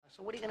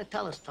So what are you going to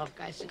tell us, tough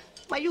guy? I said,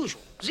 my usual.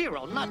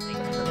 0, nothing.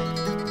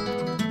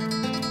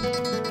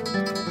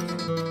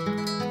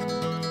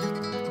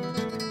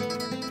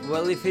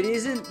 Well, if it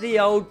isn't the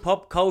old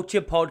pop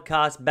culture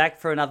podcast back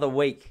for another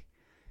week.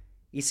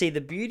 You see, the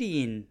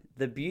beauty in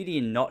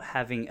not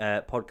having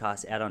a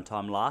podcast out on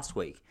time last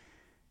week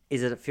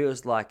is that it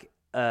feels like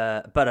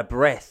but a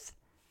breath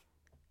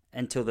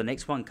until the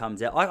next one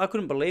comes out. I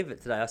couldn't believe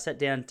it today. I sat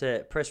down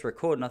to press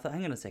record and I thought,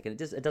 hang on a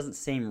second, it doesn't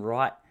seem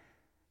right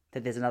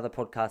that there's another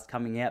podcast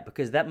coming out,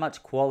 because that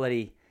much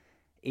quality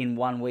in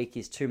 1 week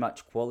is too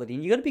much quality.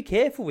 And you got to be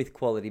careful with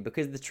quality,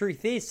 because the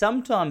truth is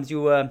sometimes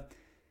you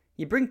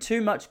bring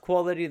too much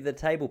quality to the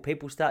table,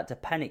 people start to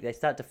panic, they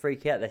start to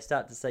freak out, they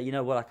start to say, you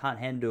know what, I can't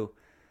handle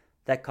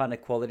that kind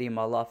of quality in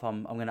my life,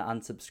 I'm going to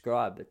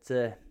unsubscribe. It's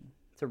a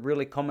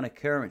really common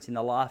occurrence in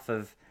the life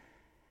of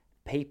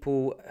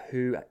people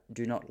who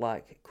do not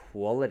like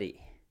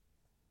quality.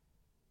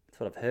 That's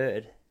what I've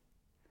heard.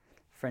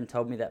 A friend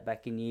told me that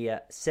back in year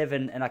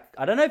 7, and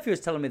I don't know if he was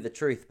telling me the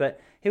truth, but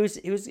he was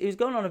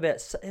going on about,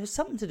 it was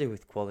something to do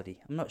with quality.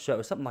 I'm not sure. It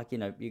was something like,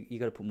 you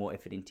got to put more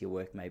effort into your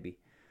work, maybe.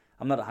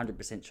 I'm not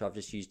 100% sure. I've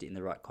just used it in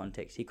the right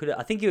context.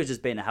 I think he was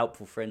just being a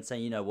helpful friend,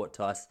 saying, you know what,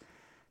 Tice,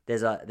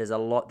 there's a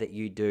lot that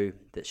you do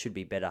that should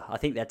be better. I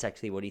think that's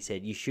actually what he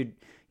said. You should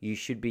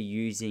be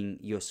using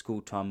your school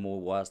time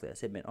more wisely. I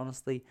said, man,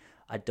 honestly,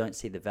 I don't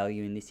see the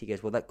value in this. He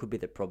goes, well, that could be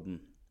the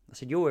problem. I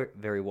said, you're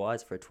very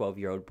wise for a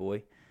 12-year-old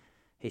boy.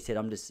 He said,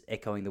 I'm just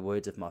echoing the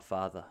words of my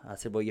father. I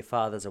said, well, your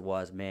father's a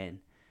wise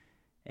man.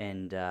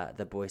 And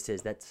the boy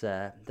says, that's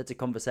a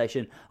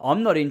conversation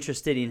I'm not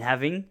interested in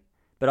having.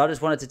 But I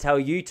just wanted to tell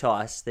you,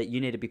 Tice, that you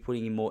need to be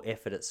putting in more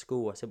effort at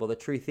school. I said, well, the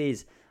truth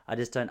is, I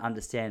just don't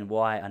understand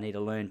why I need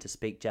to learn to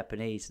speak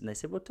Japanese. And they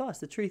said, well, Tice,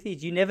 the truth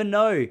is, you never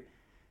know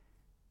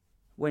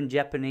when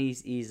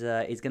Japanese is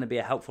going to be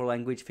a helpful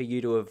language for you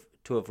to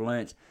have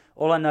learnt.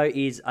 All I know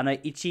is, I know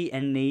ichi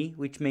and ni,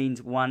 which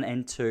means 1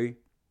 and 2.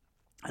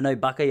 I know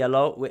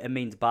bakayalo, it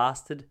means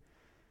bastard.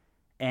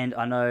 And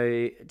I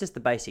know just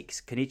the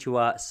basics,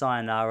 konnichiwa,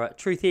 sayonara.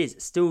 Truth is,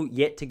 still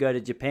yet to go to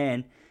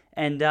Japan.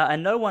 And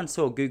no one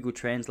saw Google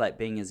Translate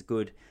being as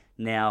good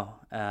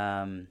now,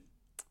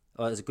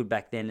 or as good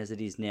back then as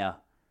it is now.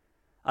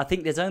 I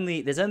think there's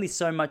only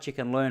so much you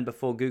can learn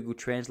before Google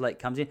Translate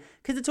comes in,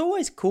 because it's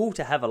always cool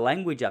to have a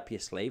language up your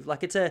sleeve.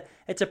 Like it's a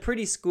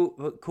pretty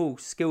cool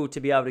skill to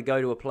be able to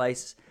go to a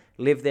place,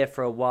 live there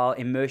for a while,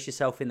 immerse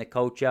yourself in the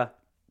culture,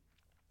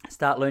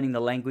 start learning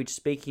the language,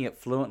 speaking it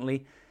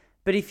fluently.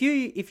 But if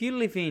you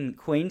live in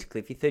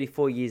Queenscliff, you're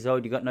 34 years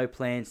old, you've got no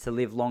plans to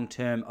live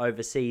long-term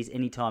overseas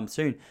anytime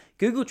soon,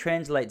 Google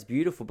Translate's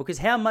beautiful, because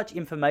how much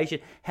information,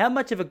 how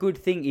much of a good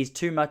thing is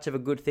too much of a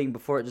good thing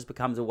before it just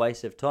becomes a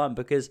waste of time?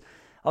 Because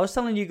I was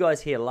telling you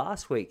guys here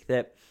last week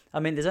that, I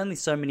mean, there's only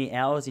so many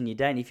hours in your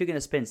day, and if you're going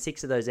to spend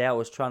 6 of those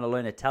hours trying to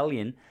learn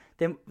Italian,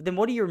 then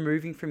what are you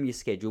removing from your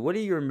schedule? What are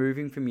you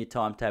removing from your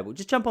timetable?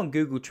 Just jump on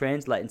Google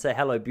Translate and say,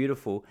 hello,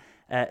 beautiful,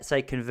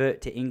 say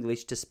convert to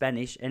English to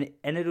Spanish, and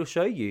it'll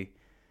show you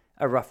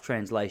a rough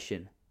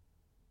translation.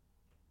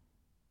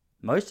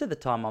 Most of the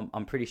time,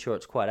 I'm pretty sure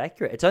it's quite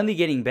accurate. It's only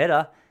getting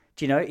better.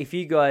 Do you know, if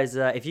you guys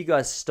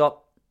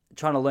stop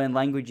trying to learn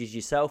languages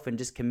yourself and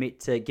just commit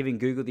to giving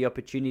Google the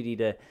opportunity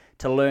to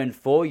learn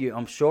for you,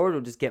 I'm sure it'll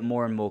just get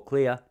more and more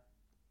clear.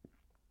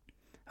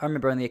 I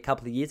remember only a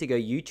couple of years ago,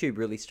 YouTube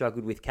really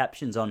struggled with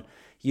captions on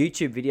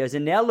YouTube videos,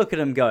 and now look at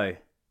them go.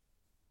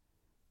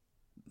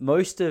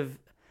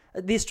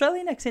 The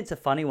Australian accent's a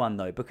funny one,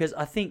 though, because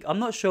I'm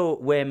not sure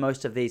where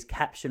most of these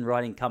caption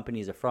writing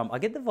companies are from. I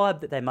get the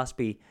vibe that they must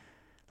be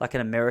like an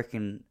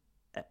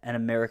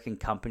American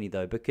company,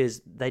 though,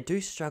 because they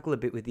do struggle a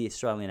bit with the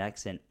Australian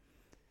accent.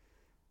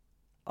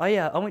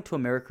 I went to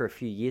America a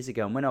few years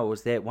ago, and when I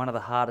was there, one of the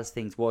hardest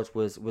things was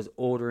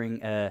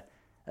ordering a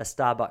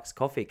Starbucks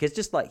coffee, because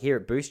just like here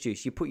at Boost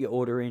Juice, you put your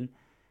order in,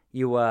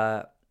 you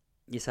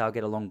say, I'll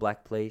get a long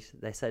black, please.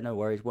 They say, no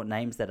worries, what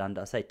name's that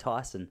under? I say,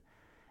 Tyson.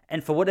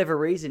 And for whatever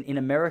reason, in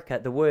America,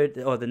 the word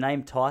or the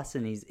name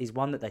Tyson is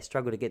one that they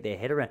struggle to get their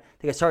head around.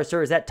 They go, sorry,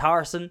 sir, is that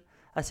Tyson?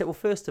 I said, well,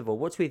 first of all,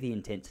 what's with the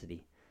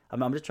intensity?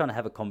 I'm just trying to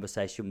have a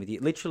conversation with you.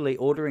 Literally,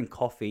 ordering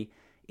coffee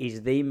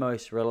is the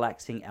most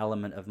relaxing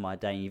element of my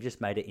day, and you've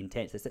just made it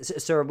intense. They say,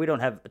 sir, we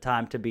don't have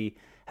time to be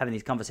having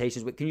these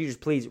conversations, but can you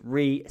just please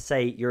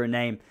re-say your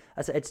name?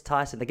 I said, it's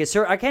Tyson. They go,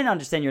 sir, I can't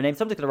understand your name,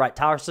 so I'm just going to write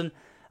Tyson.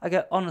 I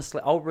go,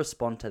 honestly, I'll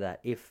respond to that.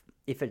 If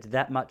it's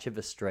that much of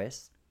a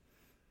stress,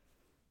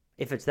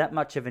 if it's that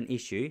much of an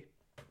issue,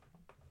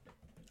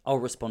 I'll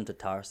respond to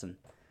Tyson.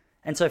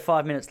 And so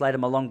 5 minutes later,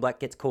 my long black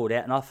gets called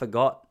out, and I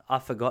forgot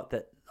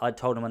that I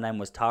told him my name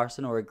was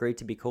Tyson, or agreed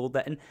to be called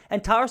that.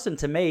 And Tyson,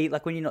 to me,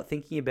 like when you're not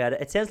thinking about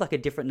it, it sounds like a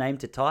different name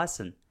to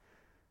Tyson.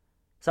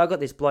 So I got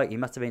this bloke, he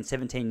must have been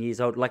 17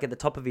 years old, like at the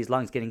top of his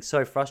lungs, getting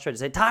so frustrated,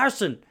 say,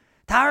 Tyson!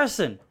 I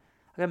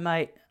go,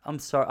 mate, I'm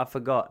sorry, I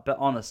forgot. But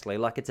honestly,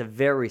 like it's a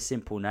very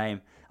simple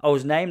name. I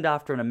was named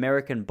after an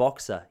American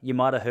boxer. You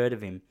might have heard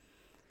of him.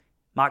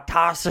 Mike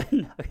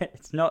Tyson.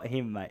 It's not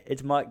him, mate.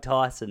 It's Mike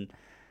Tyson.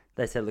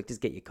 They said, look,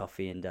 just get your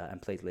coffee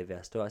and please leave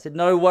our store. I said,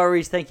 no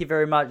worries, thank you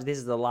very much. This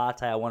is a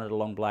latte. I wanted a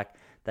long black.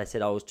 They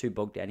said I was too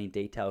bogged down in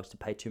details to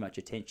pay too much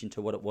attention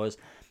to what it was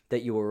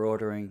that you were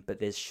ordering, but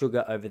there's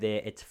sugar over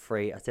there. It's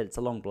free. I said, it's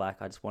a long black.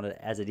 I just want it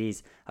as it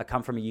is. I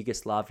come from a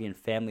Yugoslavian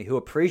family who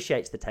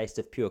appreciates the taste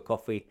of pure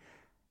coffee.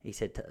 He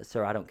said,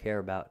 sir, I don't care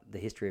about the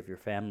history of your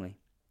family.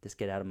 Just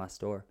get out of my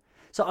store.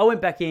 So I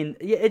went back in.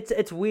 Yeah,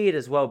 it's weird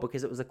as well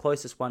because it was the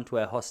closest one to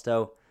our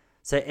hostel.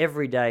 So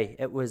every day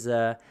it was,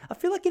 I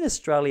feel like in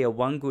Australia,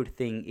 one good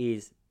thing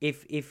is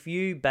if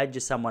you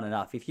badger someone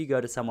enough, if you go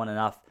to someone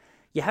enough,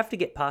 you have to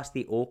get past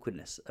the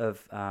awkwardness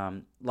of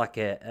like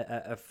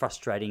a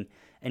frustrating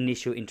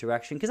initial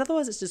interaction, because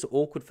otherwise it's just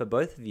awkward for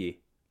both of you.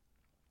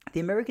 The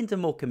Americans are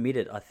more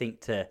committed, I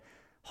think, to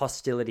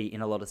hostility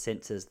in a lot of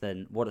senses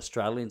than what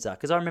Australians are.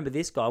 Because I remember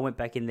this guy, I went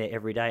back in there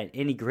every day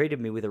and he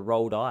greeted me with a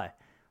rolled eye.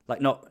 Like,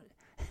 not...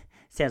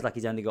 Sounds like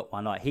he's only got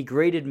one eye. He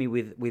greeted me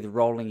with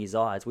rolling his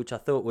eyes, which I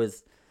thought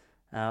was,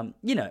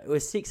 it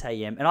was 6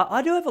 a.m. And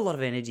I do have a lot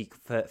of energy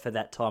for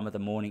that time of the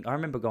morning. I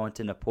remember going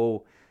to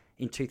Nepal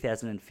in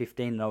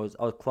 2015, and I was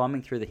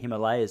climbing through the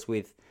Himalayas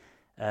with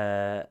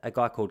a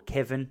guy called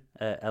Kevin,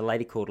 a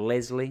lady called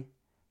Leslie.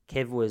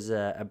 Kev was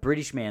a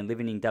British man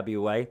living in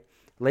WA.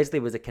 Leslie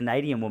was a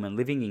Canadian woman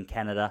living in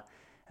Canada.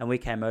 And we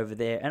came over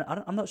there, and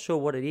I'm not sure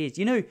what it is.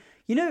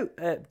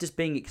 Just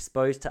being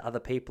exposed to other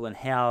people and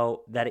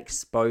how that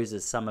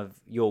exposes some of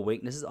your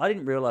weaknesses. I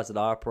didn't realize that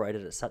I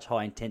operated at such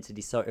high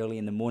intensity so early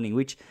in the morning,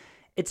 which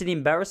it's an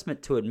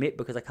embarrassment to admit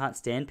because I can't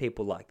stand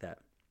people like that.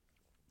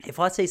 If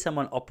I see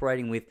someone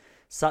operating with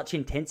such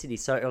intensity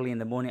so early in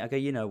the morning, I go,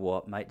 you know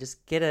what, mate,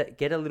 just get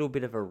a little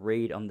bit of a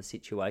read on the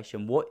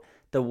situation.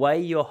 The way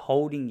you're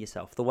holding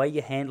yourself, the way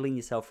you're handling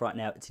yourself right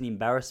now, it's an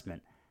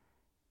embarrassment.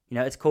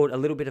 It's called a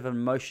little bit of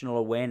emotional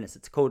awareness.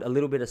 It's called a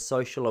little bit of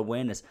social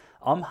awareness.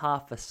 I'm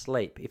half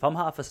asleep. If I'm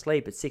half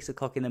asleep at 6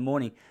 o'clock in the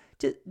morning,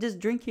 just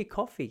drink your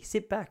coffee,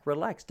 sit back,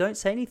 relax. Don't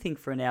say anything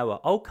for an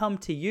hour. I'll come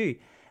to you.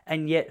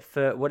 And yet,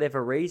 for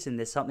whatever reason,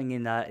 there's something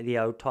in the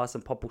old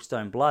Tyson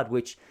Popplestone blood,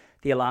 which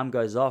the alarm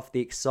goes off. The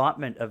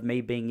excitement of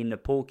me being in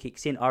Nepal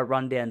kicks in. I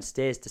run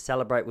downstairs to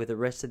celebrate with the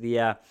rest of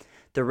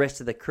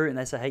the crew. And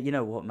they say, hey, you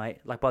know what, mate?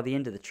 Like by the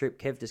end of the trip,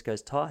 Kev just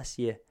goes, Tice,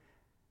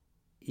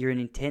 you're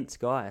an intense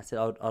guy. I said,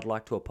 I'd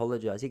like to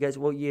apologize. He goes,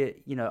 well,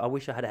 I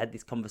wish I had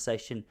this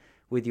conversation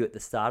with you at the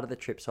start of the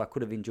trip so I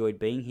could have enjoyed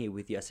being here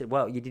with you. I said,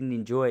 well, you didn't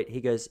enjoy it. He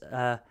goes,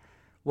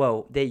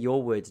 well, they're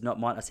your words, not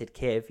mine. I said,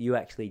 Kev, you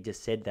actually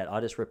just said that. I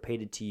just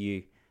repeated to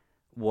you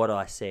what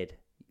I said,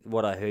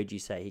 what I heard you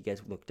say. He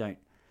goes, look, don't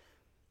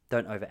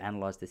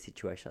overanalyze the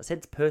situation. I said,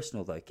 it's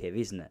personal though, Kev,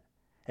 isn't it?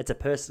 It's a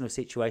personal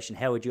situation.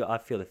 How would I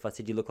feel if I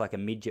said you look like a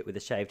midget with a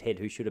shaved head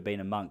who should have been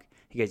a monk?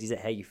 He goes, is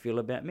that how you feel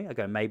about me? I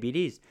go, maybe it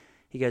is.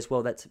 He goes,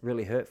 well, that's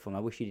really hurtful, and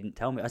I wish you didn't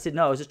tell me. I said,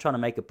 no, I was just trying to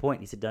make a point.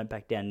 He said, don't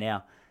back down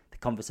now. The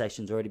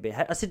conversation's already been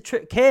had. I said,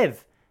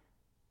 Kev,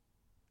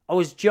 I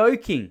was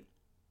joking.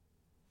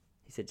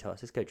 He said, Tyson,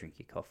 just go drink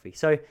your coffee.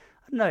 So, I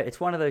don't know, it's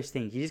one of those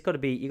things. You got to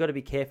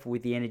be careful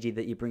with the energy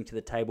that you bring to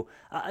the table.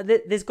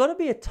 There's got to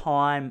be a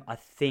time, I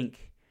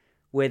think,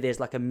 where there's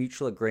like a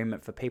mutual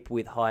agreement for people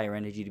with higher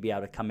energy to be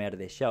able to come out of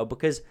their shell.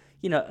 Because,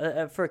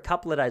 for a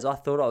couple of days, I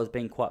thought I was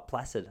being quite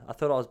placid. I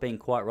thought I was being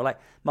quite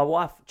relaxed. My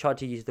wife tried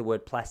to use the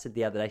word placid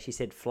the other day. She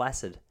said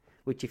flaccid,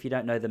 which if you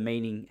don't know the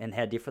meaning and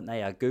how different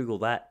they are, Google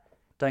that.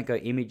 Don't go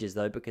images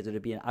though, because it'll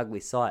be an ugly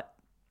sight,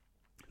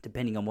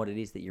 depending on what it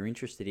is that you're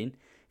interested in.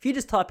 If you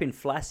just type in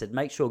flaccid,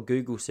 make sure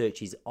Google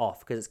search is off,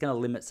 because it's going to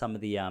limit some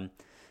of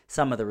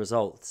the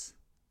results.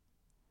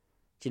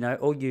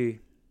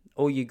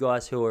 All you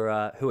guys who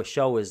are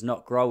showers,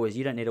 not growers,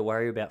 you don't need to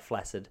worry about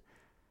flaccid.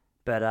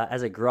 But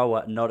as a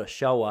grower, not a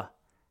shower,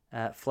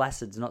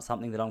 flaccid's not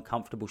something that I'm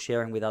comfortable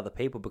sharing with other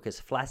people, because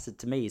flaccid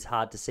to me is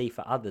hard to see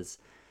for others.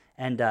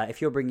 And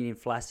if you're bringing in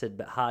flaccid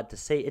but hard to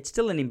see, it's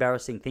still an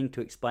embarrassing thing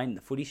to explain in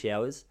the footy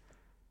showers.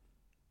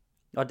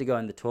 I had to go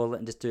in the toilet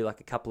and just do like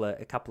a couple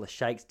of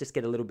shakes, just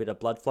get a little bit of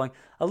blood flowing.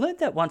 I learned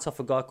that once off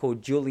a guy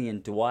called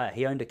Julian Dwyer.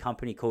 He owned a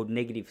company called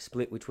Negative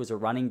Split, which was a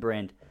running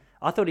brand.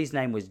 I thought his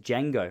name was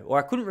Django, or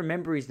I couldn't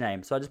remember his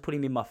name, so I just put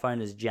him in my phone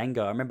as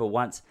Django. I remember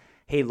once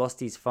he lost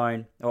his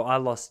phone, or I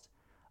lost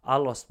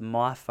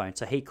my phone,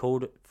 so he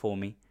called it for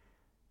me.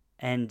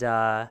 And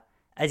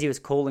as he was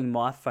calling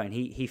my phone,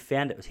 he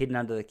found it was hidden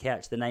under the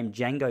couch. The name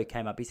Django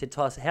came up. He said,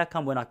 Tyson, how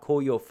come when I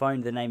call your phone,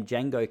 the name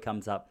Django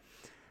comes up?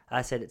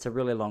 I said, it's a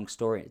really long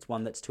story. It's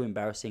one that's too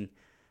embarrassing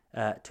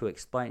to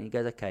explain. He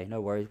goes, okay,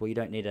 no worries. Well, you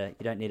don't need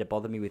to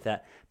bother me with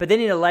that. But then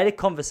in a later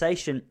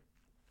conversation,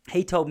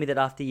 he told me that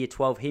after year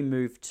 12, he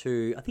moved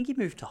to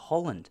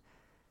Holland.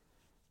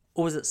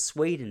 Or was it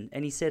Sweden?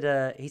 And he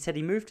said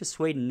he moved to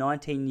Sweden,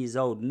 19 years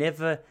old,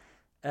 never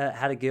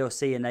had a girl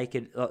see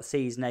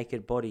his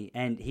naked body.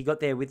 And he got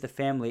there with the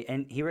family,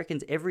 and he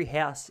reckons every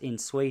house in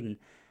Sweden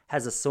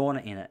has a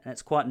sauna in it. And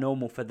it's quite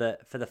normal for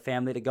the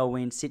family to go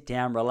in, sit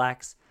down,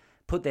 relax,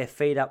 put their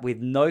feet up with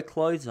no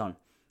clothes on,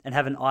 and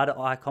have an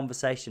eye-to-eye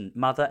conversation,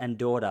 mother and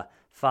daughter,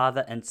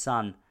 father and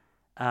son,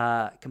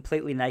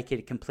 completely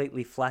naked,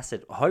 completely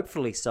flaccid.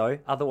 Hopefully so.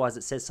 Otherwise,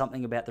 it says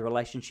something about the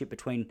relationship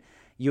between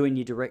you and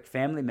your direct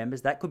family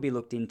members. That could be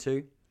looked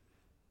into.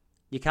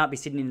 You can't be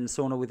sitting in the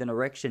sauna with an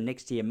erection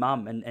next to your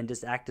mum and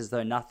just act as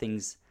though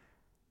nothing's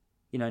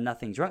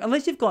wrong.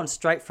 Unless you've gone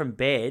straight from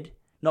bed,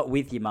 not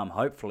with your mum,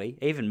 hopefully.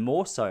 Even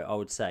more so, I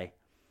would say.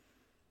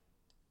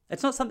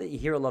 It's not something you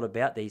hear a lot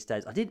about these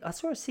days. I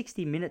saw a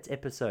 60 Minutes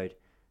episode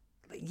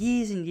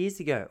years and years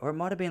ago, or it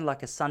might have been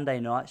like a Sunday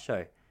night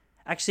show.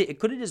 Actually, it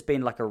could have just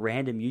been like a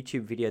random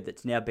YouTube video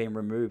that's now been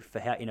removed for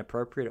how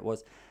inappropriate it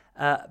was.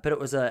 But it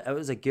was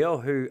a girl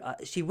who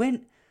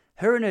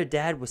her and her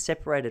dad were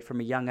separated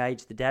from a young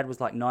age. The dad was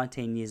like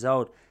 19 years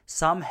old.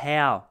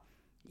 Somehow,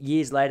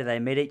 years later, they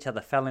met each other,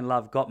 fell in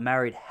love, got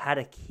married, had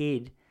a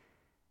kid.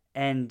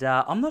 And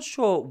I'm not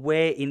sure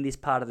where in this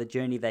part of the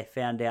journey they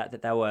found out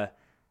that they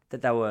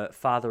were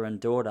father and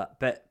daughter.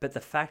 But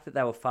the fact that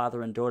they were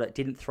father and daughter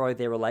didn't throw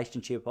their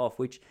relationship off,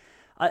 which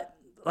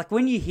like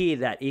when you hear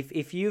that,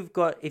 if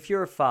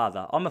you're a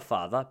father, I'm a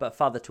father, but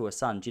father to a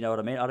son, do you know what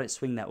I mean? I don't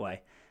swing that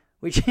way,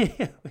 which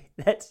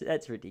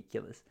that's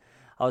ridiculous.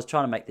 I was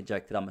trying to make the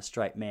joke that I'm a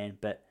straight man,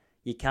 but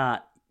you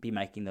can't be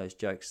making those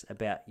jokes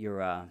about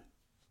your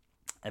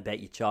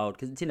child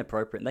because it's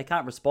inappropriate. And they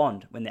can't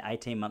respond when they're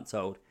 18 months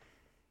old.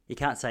 You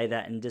can't say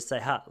that and just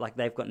say, like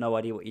they've got no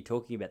idea what you're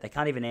talking about. They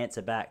can't even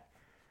answer back.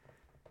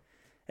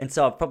 And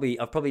so I've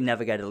probably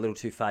navigated a little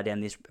too far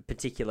down this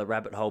particular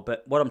rabbit hole.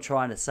 But what I'm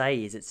trying to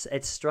say is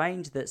it's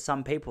strange that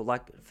some people,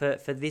 like for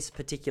this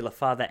particular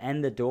father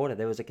and the daughter,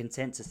 there was a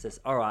consensus that,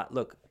 all right,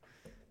 look,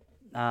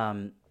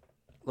 I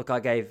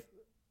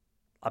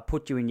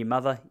put you in your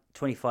mother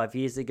 25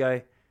 years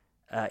ago.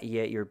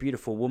 You're a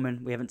beautiful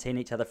woman. We haven't seen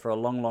each other for a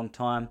long, long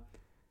time.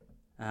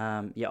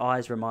 Your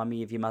eyes remind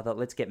me of your mother.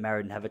 Let's get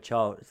married and have a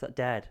child. It's like,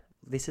 Dad,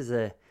 I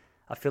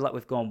feel like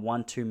we've gone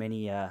one too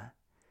many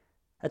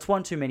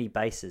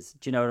bases.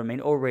 Do you know what I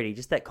mean? Already,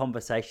 just that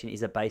conversation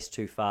is a base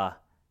too far.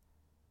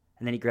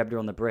 And then he grabbed her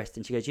on the breast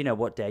and she goes, you know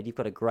what, Dad, you've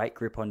got a great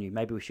grip on you.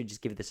 Maybe we should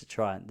just give this a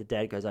try. And the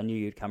dad goes, I knew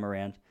you'd come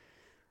around.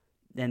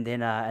 And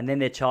then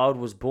their child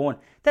was born.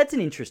 That's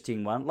an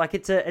interesting one. Like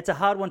it's a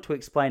hard one to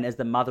explain as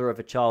the mother of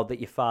a child that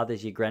your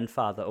father's your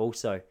grandfather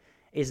also,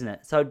 isn't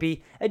it? So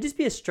it'd just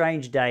be a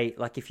strange day,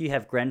 like if you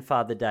have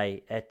grandfather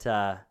day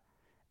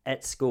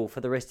at school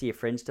for the rest of your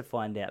friends to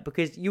find out,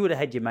 because you would have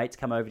had your mates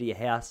come over to your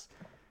house,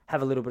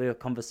 have a little bit of a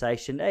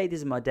conversation. Hey, this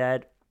is my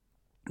dad.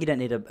 You don't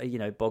need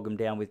to, bog them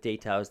down with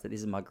details that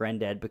this is my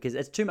granddad because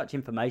it's too much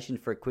information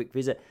for a quick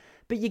visit.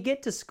 But you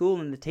get to school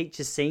and the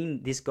teacher's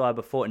seen this guy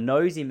before,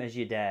 knows him as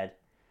your dad.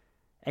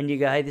 And you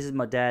go, hey, this is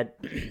my dad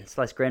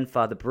 /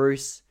 grandfather,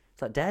 Bruce.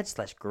 It's like, dad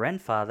 /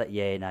 grandfather?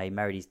 Yeah, no, he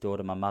married his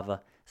daughter, my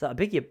mother. So I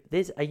beg you,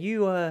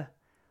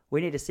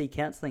 we need to see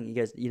counselling. He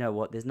goes, you know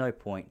what, there's no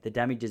point. The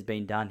damage has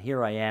been done.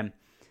 Here I am.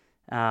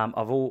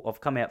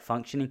 I've come out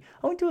functioning.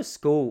 I went to a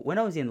school when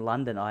I was in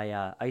London.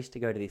 I used to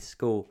go to this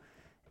school,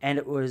 and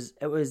it was.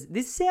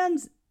 This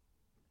sounds.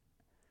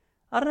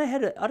 I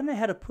don't know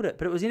how to put it,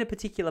 but it was in a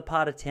particular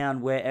part of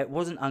town where it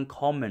wasn't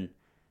uncommon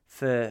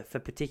for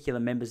particular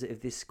members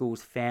of this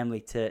school's family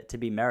to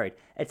be married.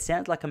 It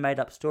sounds like a made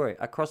up story.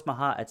 I cross my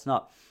heart, it's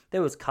not.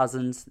 There was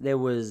cousins. There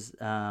was.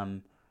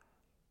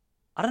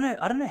 I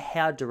don't know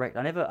how direct.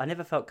 I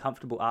never felt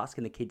comfortable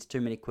asking the kids too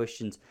many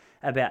questions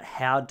about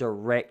how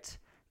direct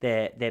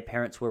their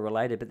parents were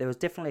related, but there was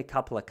definitely a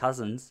couple of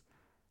cousins.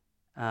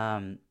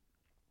 I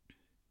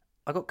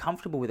got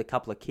comfortable with a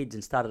couple of kids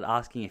and started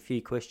asking a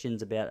few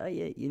questions about, oh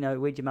yeah,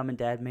 where'd your mum and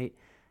dad meet?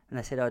 And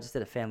they said, oh, just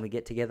at a family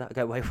get-together. I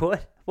go, wait,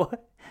 what?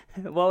 What?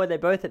 Why were they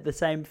both at the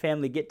same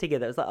family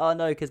get-together? It's like, oh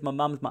no, because my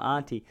mum's my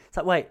auntie. It's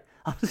like, wait,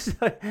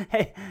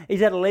 hey,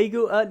 is that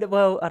illegal?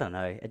 Well, I don't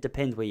know. It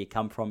depends where you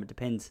come from. It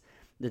depends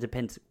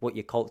what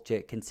your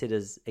culture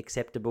considers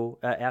acceptable.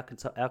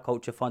 Our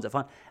culture finds it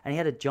fun. And he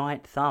had a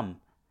giant thumb,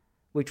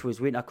 which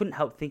was weird. I couldn't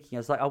help thinking, I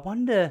was like, I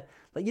wonder,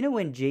 like,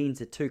 when genes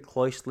are too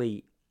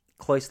closely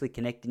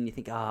connected and you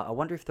think, I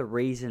wonder if the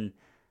reason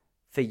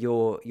for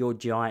your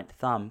giant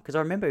thumb, because I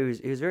remember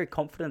he was very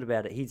confident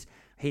about it.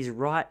 His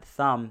right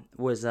thumb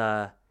was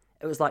it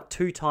was like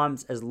 2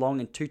 times as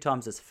long and 2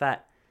 times as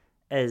fat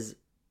as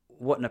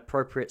what an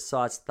appropriate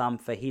sized thumb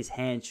for his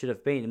hand should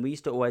have been. And we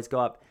used to always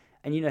go up,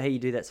 and you know how you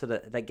do that sort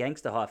of that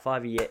gangster high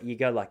five, you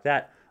go like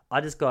that.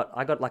 I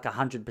got like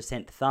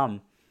 100%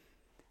 thumb.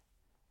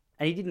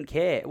 And he didn't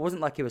care. It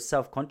wasn't like he was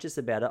self-conscious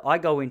about it. I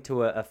go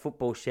into a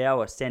football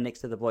shower, stand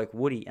next to the bloke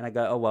Woody, and I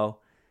go, oh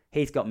well,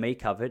 he's got me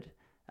covered.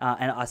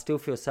 And I still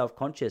feel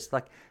self-conscious.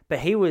 But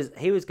he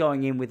was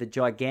going in with a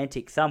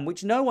gigantic thumb,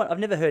 which I've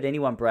never heard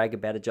anyone brag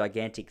about a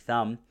gigantic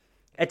thumb.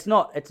 It's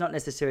not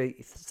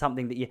necessarily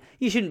something that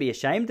you shouldn't be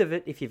ashamed of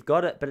it if you've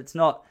got it, but it's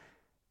not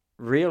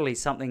really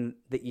something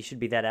that you should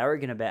be that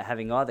arrogant about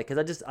having either. Because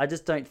I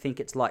just don't think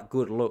it's like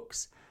good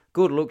looks.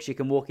 Good looks, you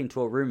can walk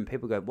into a room and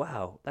people go,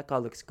 wow, that guy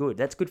looks good.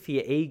 That's good for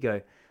your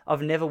ego.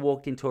 I've never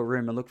walked into a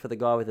room and looked for the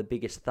guy with the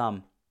biggest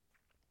thumb.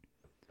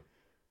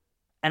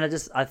 And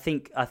I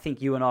think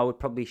you and I would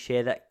probably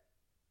share that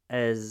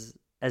as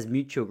as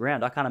mutual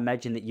ground. I can't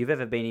imagine that you've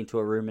ever been into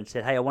a room and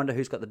said, "Hey, I wonder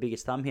who's got the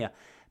biggest thumb here."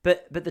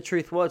 But the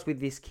truth was, with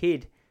this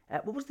kid,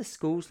 what was the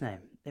school's name?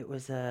 It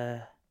was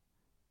I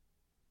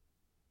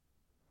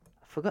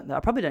forgot. I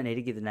probably don't need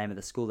to give the name of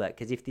the school that,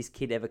 because if this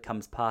kid ever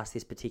comes past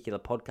this particular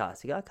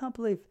podcast, he go, "I can't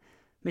believe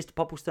Mr.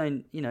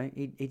 Popplestone,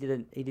 he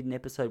did an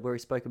episode where he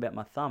spoke about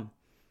my thumb."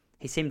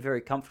 He seemed very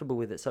comfortable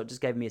with it, so it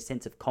just gave me a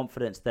sense of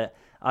confidence that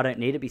I don't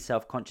need to be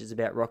self-conscious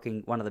about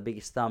rocking one of the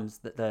biggest thumbs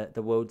that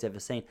the world's ever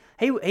seen.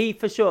 He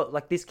for sure,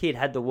 like, this kid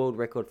had the world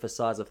record for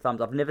size of thumbs.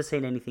 I've never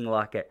seen anything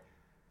like it.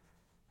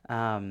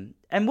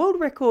 And world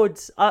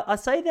records, I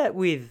say that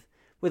with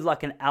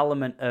like an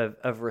element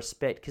of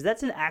respect, because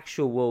that's an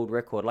actual world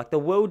record. Like, the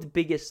world's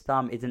biggest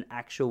thumb is an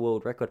actual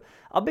world record.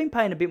 I've been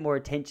paying a bit more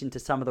attention to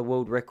some of the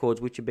world records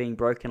which are being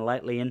broken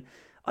lately, and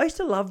I used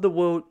to love the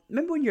world.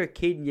 Remember when you're a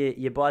kid and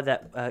you buy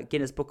that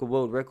Guinness Book of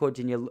World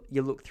Records and you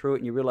look through it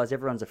and you realize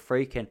everyone's a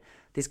freak, and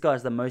this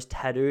guy's the most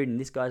tattooed and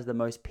this guy's the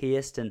most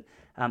pierced, and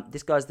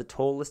this guy's the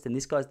tallest and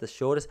this guy's the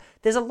shortest.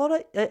 There's a lot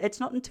of... It's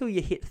not until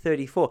you hit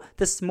 34.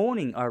 This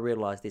morning I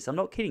realized this. I'm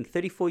not kidding.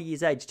 34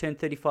 years age, turn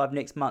 35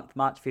 next month,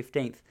 March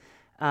 15th.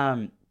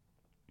 I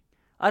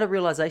had a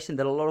realization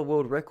that a lot of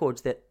world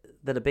records that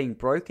are being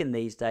broken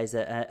these days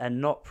are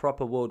not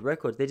proper world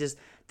records.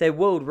 They're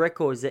world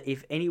records that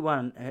if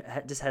anyone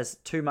just has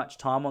too much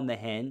time on their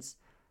hands,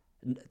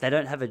 they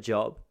don't have a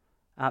job,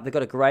 they've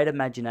got a great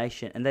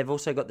imagination, and they've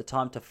also got the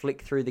time to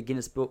flick through the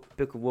Guinness Book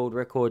of World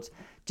Records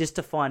just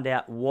to find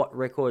out what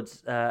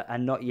records are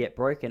not yet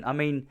broken. I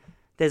mean,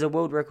 there's a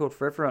world record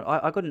for everyone.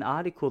 I got an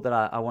article that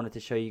I wanted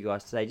to show you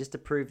guys today just to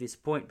prove this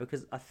point,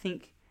 because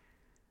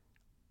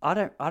I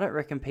don't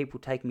reckon people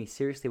take me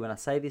seriously when I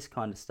say this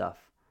kind of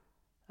stuff.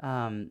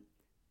 Here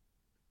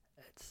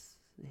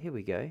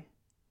we go.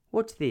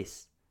 What's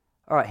this?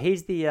 All right,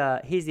 here's the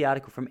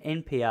article from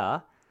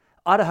NPR.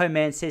 Idaho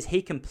man says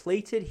he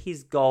completed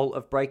his goal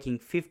of breaking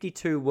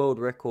 52 world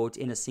records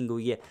in a single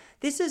year.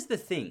 This is the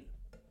thing.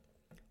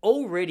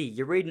 Already,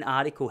 you read an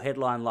article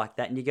headline like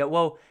that and you go,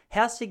 well,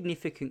 how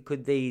significant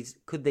could these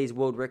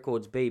world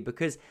records be?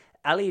 Because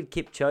Eliud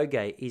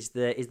Kipchoge is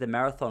the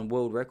marathon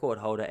world record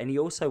holder, and he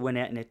also went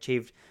out and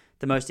achieved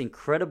the most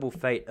incredible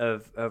feat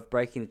of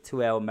breaking the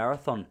 2-hour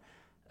marathon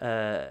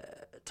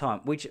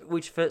time,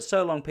 which for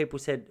so long people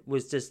said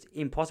was just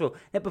impossible.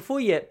 Now, before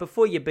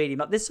you beat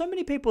him up, there's so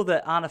many people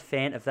that aren't a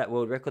fan of that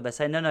world record. They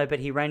say, no, but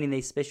he ran in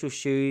these special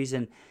shoes,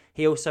 and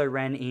he also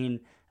ran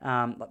in,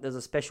 there's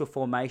a special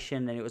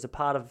formation, and it was a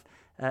part of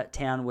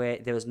town where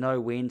there was no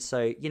wind,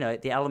 so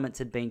the elements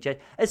had been changed.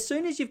 As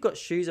soon as you've got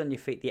shoes on your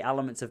feet, the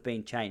elements have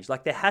been changed.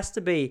 Like, there has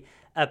to be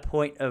a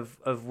point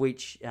of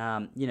which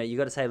you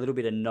got to say a little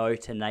bit of no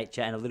to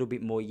nature and a little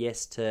bit more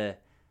yes to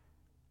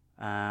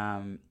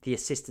the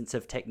assistance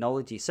of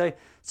technology. So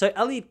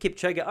Eliud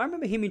Kipchoge, I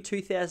remember him in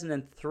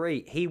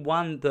 2003. He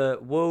won the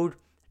world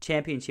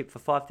championship for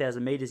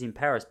 5,000 meters in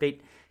Paris.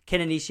 Beat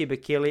Kenenisa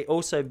Bekele.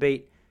 Also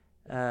beat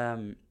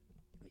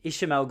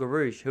Ismail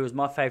Garouche, who was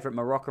my favorite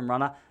Moroccan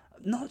runner.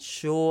 Not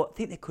sure. I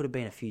think there could have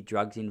been a few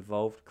drugs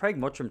involved. Craig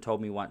Mottram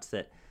told me once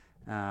that,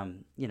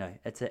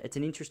 it's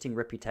an interesting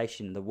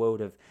reputation in the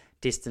world of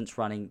distance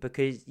running,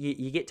 because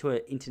you get to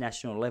an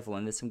international level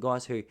and there's some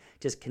guys who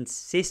just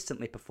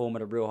consistently perform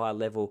at a real high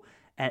level,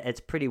 and it's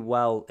pretty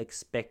well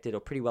expected or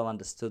pretty well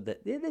understood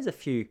that there's a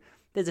few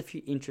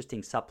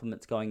interesting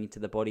supplements going into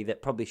the body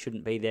that probably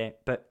shouldn't be there.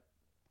 But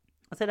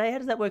I said, hey, how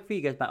does that work for you?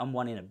 He goes, mate, I'm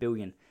 1 in a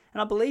billion.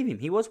 And I believe him.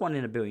 He was 1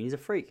 in a billion. He's a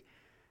freak.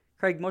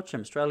 Craig Mottram,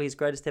 Australia's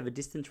greatest ever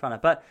distance runner.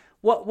 But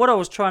what I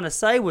was trying to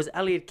say was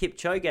Eliud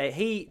Kipchoge,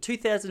 he,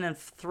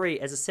 2003,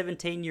 as a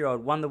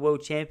 17-year-old, won the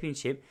world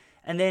championship.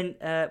 And then,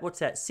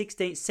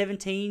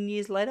 17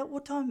 years later?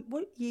 What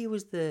year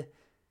was the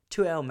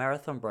 2-hour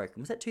marathon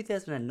broken? Was that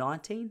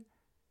 2019?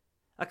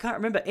 I can't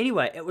remember.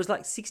 Anyway, it was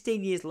like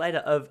 16 years later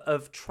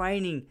of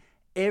training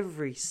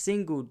every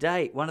single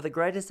day. One of the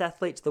greatest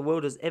athletes the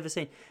world has ever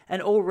seen.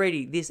 And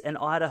already an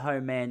Idaho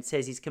man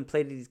says he's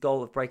completed his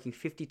goal of breaking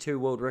 52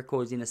 world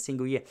records in a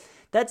single year.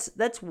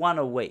 That's one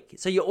a week.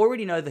 So you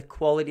already know the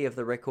quality of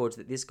the records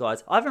that this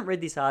guy's... I haven't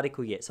read this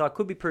article yet, so I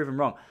could be proven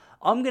wrong.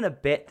 I'm going to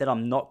bet that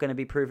I'm not going to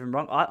be proven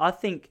wrong. I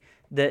think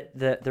that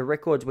the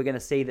records we're going to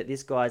see that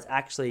this guy's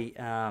actually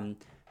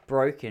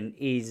broken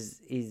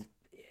is...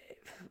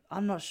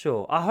 I'm not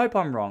sure. I hope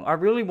I'm wrong. I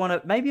really want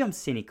to... Maybe I'm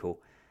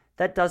cynical.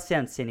 That does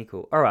sound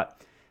cynical. All right.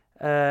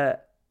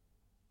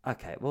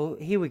 Okay, well,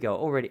 here we go.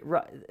 Already.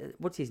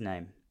 What's his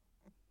name?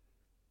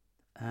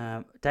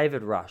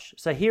 David Rush.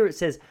 So here it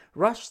says,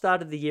 Rush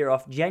started the year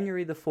off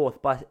January the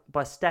 4th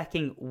by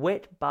stacking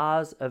wet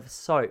bars of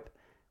soap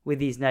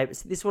with his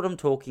neighbours. This is what I'm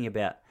talking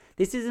about.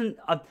 This isn't...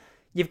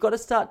 you've got to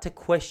start to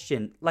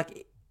question...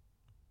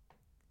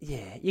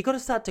 you've got to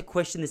start to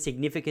question the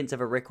significance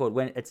of a record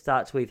when it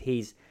starts with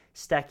his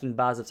stacking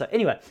bars of soap.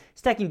 Anyway,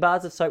 stacking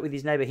bars of soap with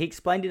his neighbour. He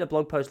explained in a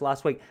blog post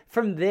last week.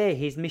 From there,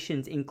 his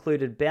missions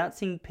included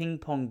bouncing ping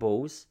pong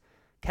balls,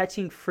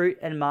 catching fruit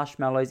and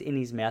marshmallows in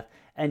his mouth,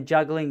 and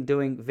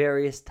doing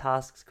various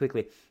tasks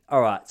quickly.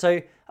 All right,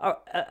 so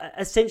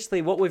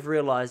essentially what we've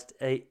realised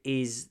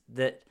is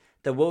that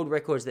the world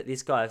records that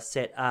this guy has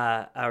set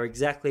are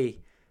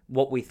exactly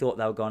what we thought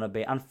they were going to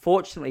be.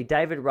 Unfortunately,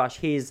 David Rush,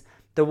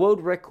 the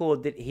world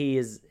record that he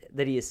has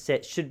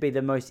set should be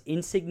the most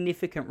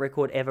insignificant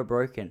record ever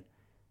broken.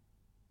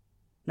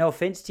 No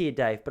offense to you,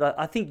 Dave, but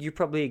I think you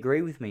probably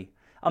agree with me.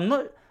 I'm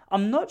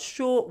not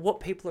sure what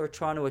people are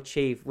trying to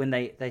achieve when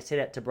they set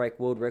out to break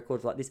world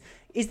records like this.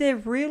 Is there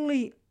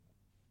really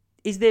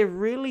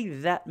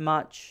that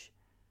much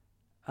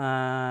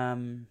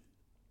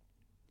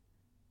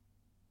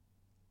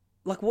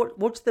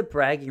what's the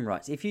bragging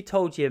rights? If you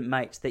told your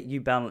mates that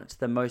you balanced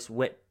the most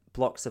wet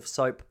blocks of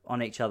soap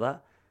on each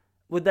other,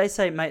 would they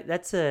say, mate,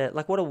 that's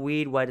what a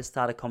weird way to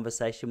start a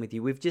conversation with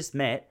you. We've just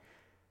met.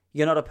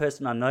 You're not a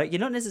person I know.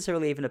 You're not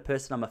necessarily even a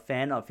person I'm a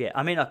fan of yet.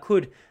 I mean, I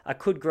could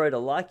grow to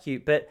like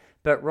you, but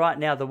right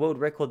now the world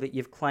record that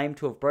you've claimed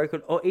to have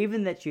broken, or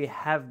even that you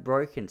have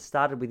broken,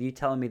 started with you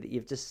telling me that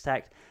you've just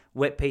stacked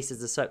wet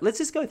pieces of soap. Let's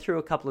just go through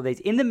a couple of these.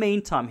 In the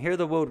meantime, here are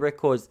the world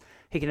records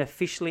he can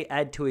officially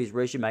add to his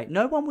resume.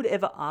 No one would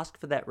ever ask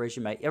for that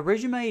resume. A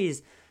resume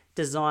is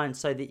designed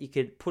so that you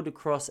could put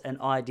across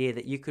an idea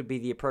that you could be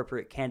the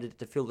appropriate candidate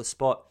to fill the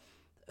spot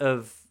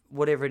of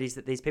whatever it is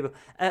that these people...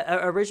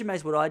 A resume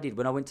is what I did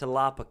when I went to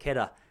La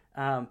Poqueta.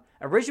 A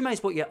resume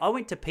is I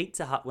went to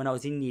Pizza Hut when I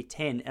was in year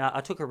 10, and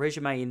I took a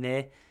resume in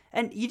there,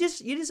 and you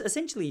just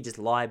essentially you just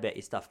lie about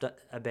yourself,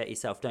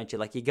 don't you?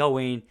 Like, you go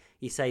in,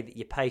 you say that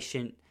you're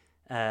patient,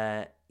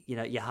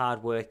 you're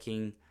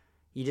hardworking,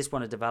 you just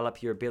want to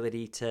develop your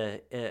ability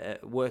to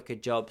work a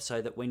job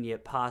so that when you're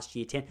past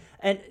year 10,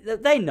 and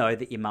they know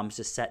that your mum's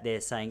just sat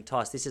there saying,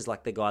 Tice, this is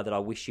like the guy that I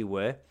wish you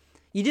were.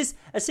 You just,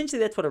 essentially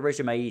that's what a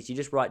resume is. You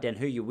just write down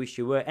who you wish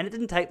you were. And it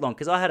didn't take long,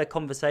 because I had a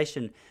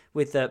conversation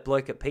with a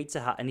bloke at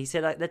Pizza Hut, and he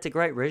said, that's a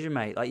great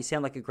resume. Like, you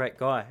sound like a great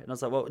guy. And I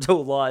was like, well, it's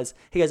all lies.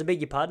 He goes, I beg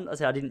your pardon? I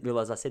said, I didn't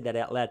realize I said that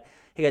out loud.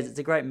 He goes, it's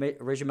a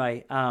great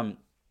resume. I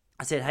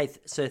said, hey,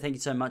 sir, thank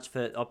you so much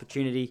for the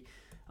opportunity.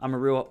 I'm a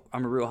real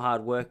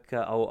hard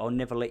worker. I'll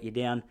never let you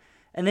down.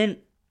 And then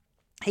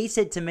he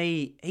said to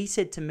me,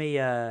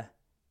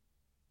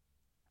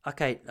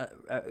 okay,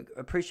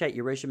 appreciate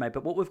your resume,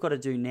 but what we've got to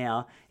do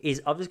now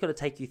is I've just got to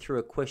take you through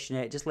a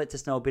questionnaire. It just lets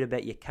us know a bit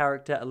about your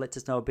character. It lets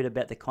us know a bit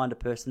about the kind of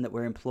person that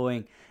we're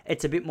employing.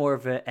 It's a bit more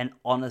of an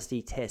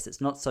honesty test. It's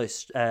not so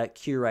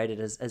curated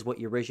as what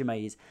your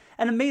resume is.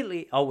 And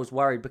immediately I was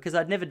worried, because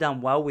I'd never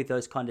done well with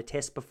those kind of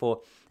tests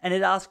before. And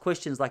it asked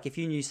questions like, if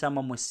you knew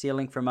someone was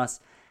stealing from us,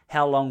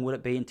 how long would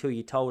it be until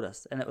you told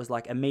us? And it was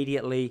like,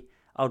 immediately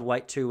I would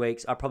wait 2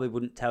 weeks. I probably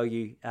wouldn't tell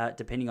you,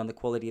 depending on the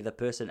quality of the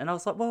person. And I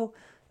was like, well,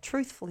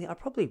 truthfully, I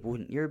probably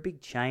wouldn't. You're a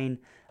big chain.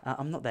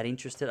 I'm not that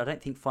interested. I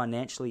don't think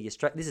financially you're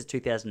struggling. This is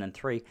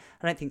 2003.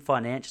 I don't think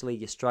financially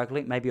you're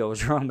struggling. Maybe I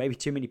was wrong. Maybe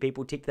too many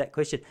people ticked that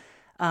question.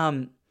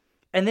 And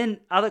then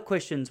other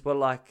questions were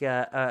like,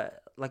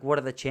 what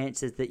are the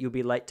chances that you'll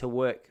be late to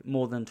work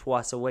more than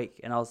twice a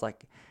week? And I was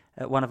like,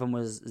 one of them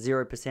was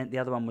 0%, the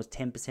other one was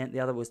 10%, the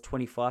other was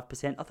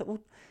 25%. I thought, well,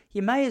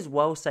 you may as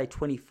well say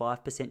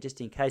 25% just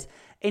in case.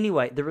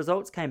 Anyway, the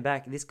results came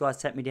back. This guy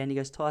sat me down. He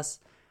goes, Tice,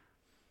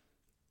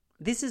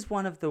 this is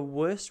one of the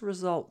worst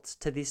results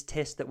to this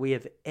test that we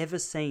have ever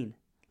seen.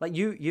 Like,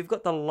 you've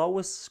got the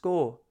lowest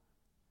score.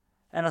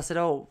 And I said,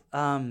 well,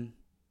 are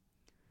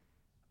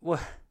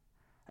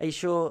you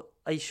sure?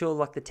 Are you sure,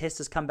 like, the test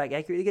has come back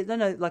accurate? He goes,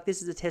 no, like,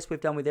 this is a test we've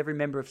done with every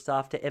member of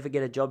staff to ever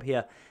get a job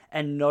here,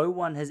 and no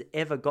one has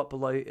ever got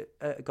below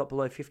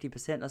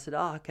 50%. I said,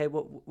 okay,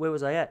 where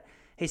was I at?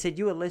 He said,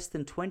 you were less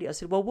than 20. I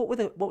said, well, what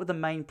were the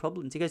main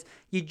problems? He goes,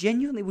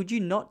 would you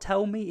not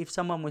tell me if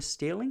someone was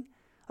stealing?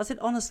 I said,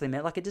 honestly,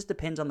 man, like, it just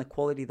depends on the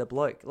quality of the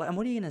bloke. Like, and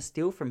what are you going to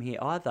steal from here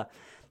either?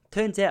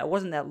 Turns out it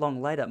wasn't that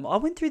long later. I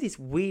went through this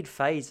weird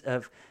phase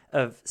of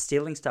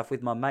stealing stuff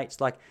with my mates.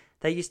 Like,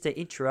 they used to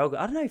interrogate.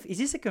 I don't know, is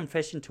this a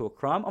confession to a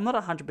crime? I'm not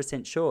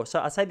 100% sure.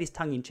 So I say this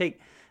tongue-in-cheek.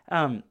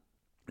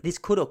 This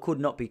could or could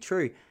not be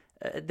true.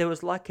 There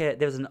was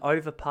an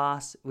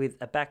overpass with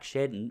a back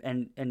shed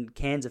and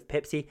cans of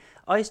Pepsi.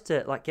 I used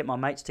to, like, get my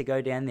mates to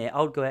go down there.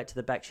 I would go out to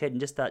the back shed and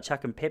just start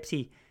chucking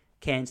Pepsi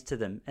cans to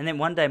them. And then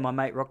one day my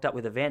mate rocked up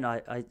with a van.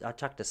 I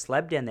chucked a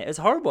slab down there. It was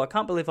horrible. I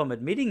can't believe I'm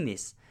admitting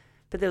this.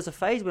 But there was a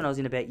phase when I was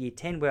in about year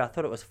 10 where I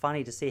thought it was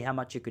funny to see how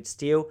much you could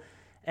steal.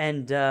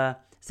 And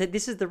said,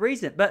 this is the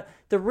reason. But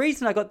the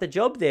reason I got the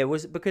job there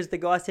was because the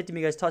guy said to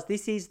me, he goes, Tice,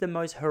 this is the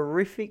most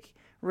horrific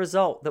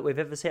result that we've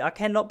ever seen. I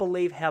cannot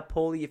believe how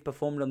poorly you've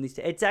performed on this.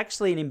 It's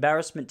actually an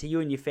embarrassment to you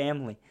and your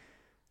family.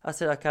 I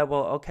said, okay,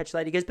 well, I'll catch you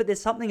later. He goes, but there's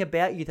something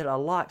about you that I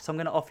like, so I'm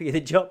going to offer you the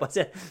job. I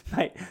said,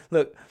 mate,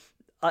 look,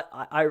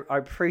 I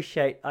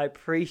appreciate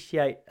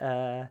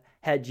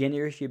how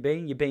generous you're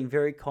being. You're being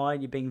very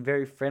kind. You're being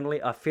very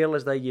friendly. I feel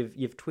as though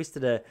you've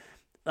twisted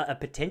a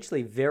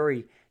potentially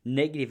very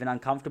negative and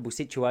uncomfortable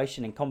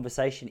situation and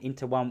conversation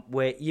into one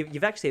where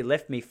you've actually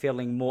left me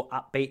feeling more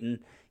upbeat and,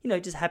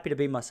 just happy to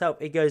be myself.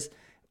 He goes,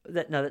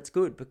 that's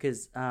good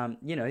because,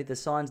 the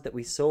signs that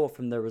we saw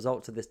from the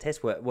results of this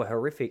test were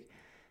horrific.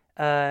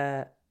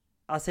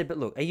 I said, but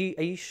look, are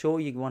you sure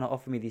you want to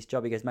offer me this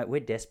job? He goes, mate, we're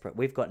desperate.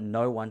 We've got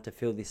no one to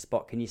fill this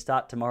spot. Can you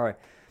start tomorrow?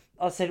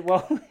 I said,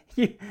 well,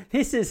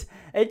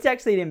 it's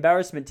actually an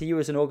embarrassment to you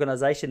as an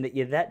organisation that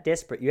you're that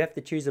desperate. You have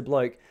to choose a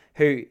bloke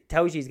who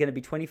tells you he's going to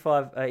be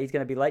he's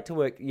going to be late to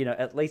work,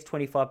 at least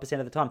 25%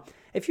 of the time.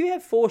 If you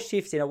have 4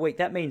 shifts in a week,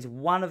 that means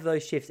one of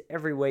those shifts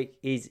every week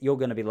is you're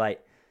going to be late.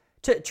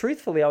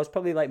 Truthfully, I was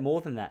probably late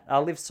more than that. I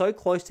lived so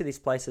close to this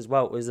place as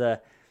well.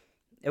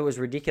 It was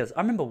ridiculous.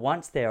 I remember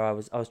once there, I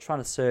was trying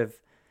to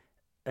serve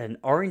an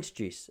orange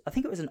juice. I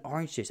think it was an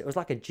orange juice. It was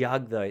like a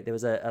jug though. There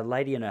was a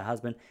lady and her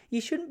husband.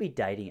 You shouldn't be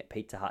dating at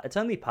Pizza Hut. It's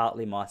only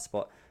partly my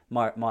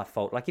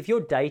fault. Like if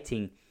you're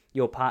dating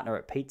your partner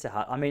at Pizza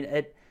Hut, I mean,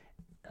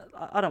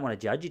 I don't want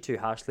to judge you too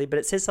harshly, but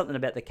it says something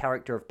about the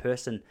character of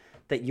person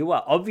that you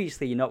are.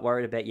 Obviously, you're not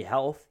worried about your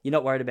health. You're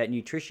not worried about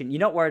nutrition. You're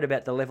not worried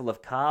about the level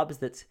of carbs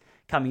that's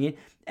coming in.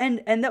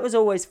 And that was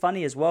always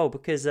funny as well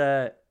because,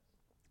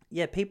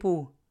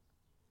 people...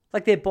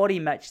 Like their body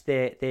matched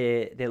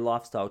their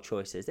lifestyle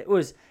choices. It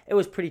was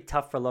pretty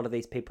tough for a lot of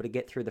these people to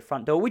get through the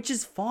front door, which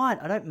is fine.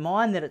 I don't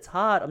mind that it's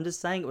hard. I'm just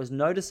saying it was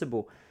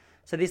noticeable.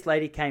 So this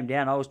lady came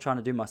down. I was trying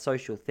to do my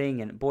social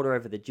thing and brought her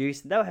over the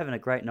juice. They were having a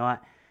great night.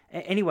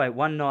 Anyway,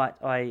 one night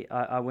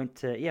I went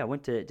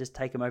to just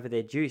take them over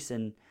their juice,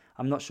 and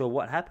I'm not sure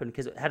what happened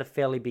because it had a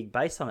fairly big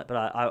base on it. But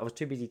I was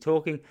too busy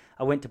talking.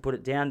 I went to put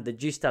it down. The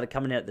juice started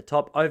coming out at the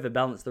top,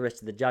 overbalanced the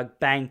rest of the jug.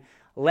 Bang!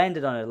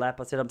 Landed on her lap.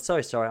 I said, "I'm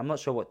so sorry. I'm not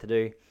sure what to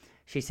do."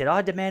 She said,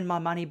 "I demand my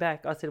money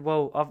back." I said,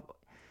 "Well,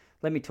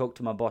 let me talk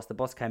to my boss." The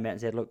boss came out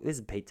and said, "Look, this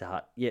is Pizza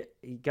Hut. Yeah,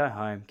 you go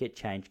home, get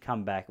changed,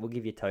 come back. We'll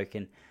give you a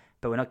token,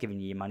 but we're not giving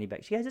you your money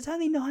back." She goes, "It's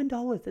only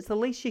 $9. It's the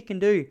least you can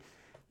do."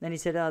 Then he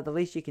said, "The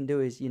least you can do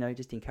is,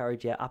 just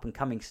encourage our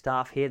up-and-coming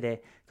staff here. They've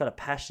got a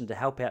passion to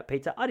help out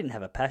pizza." I didn't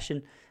have a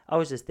passion. I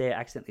was just there,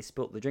 accidentally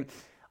spilt the drink.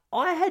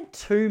 I had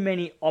too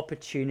many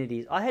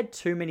opportunities. I had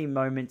too many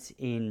moments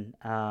in...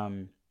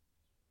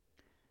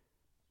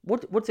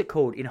 What's it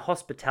called? In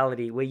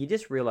hospitality, where you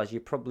just realise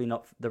you're probably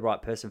not the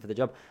right person for the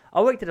job.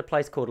 I worked at a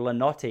place called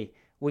Lanotti,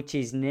 which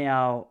is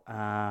now...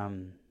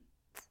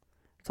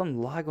 it's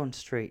on Lygon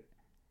Street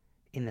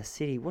in the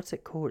city. What's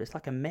it called? It's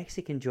like a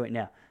Mexican joint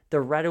now. The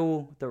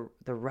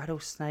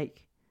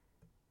Rattlesnake.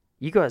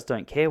 You guys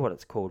don't care what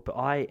it's called, but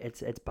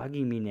it's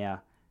bugging me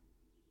now.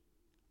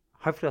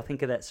 Hopefully I'll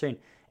think of that soon.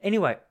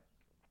 Anyway,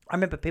 I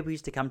remember people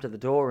used to come to the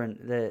door and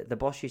the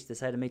boss used to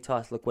say to me,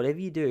 "Tice, look, whatever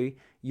you do,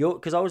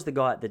 because I was the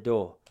guy at the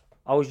door.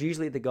 I was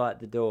usually the guy at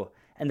the door.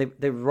 And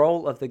the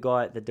role of the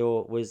guy at the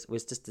door was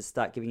just to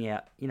start giving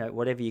out,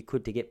 whatever you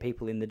could to get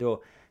people in the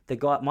door.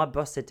 My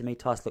boss said to me,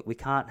 "Tice, look, we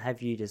can't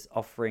have you just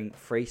offering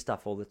free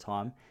stuff all the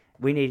time.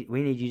 We need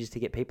you just to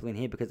get people in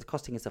here because it's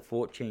costing us a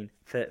fortune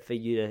for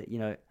you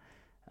to,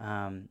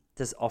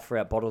 just offer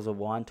out bottles of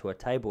wine to a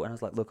table." And I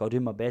was like, "Look, I'll do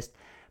my best."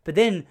 But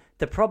then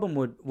the problem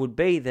would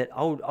be that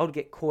I would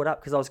get caught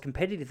up because I was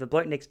competitive. The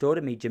bloke next door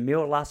to me,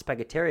 Jamil La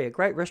Spaghetteria, a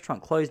great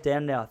restaurant, closed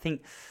down now. I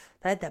think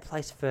they had that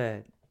place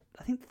for,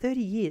 30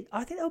 years.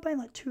 I think they were paying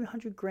like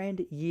 $200,000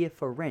 a year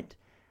for rent,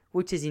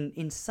 which is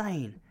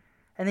insane.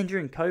 And then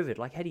during COVID,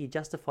 like how do you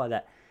justify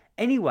that?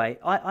 Anyway,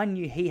 I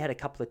knew he had a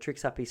couple of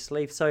tricks up his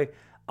sleeve. So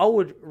I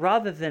would,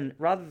 rather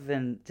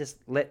than just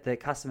let the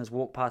customers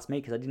walk past me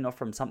because I didn't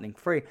offer them something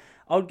free,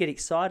 I would get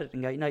excited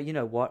and go, you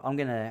know what, I'm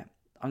gonna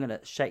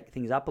shake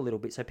things up a little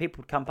bit. So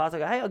people would come past. I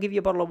go, "Hey, I'll give you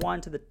a bottle of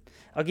wine to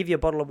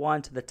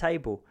the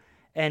table."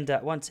 And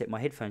one sec,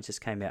 my headphones just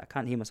came out. I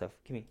can't hear myself.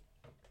 Give me.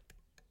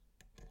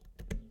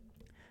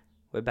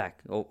 We're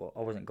back. Oh, I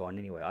wasn't gone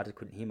anyway. I just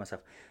couldn't hear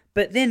myself.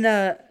 But then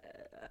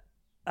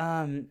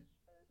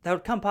they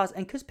would come past,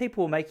 and because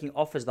people were making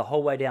offers the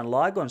whole way down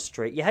Lygon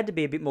Street, you had to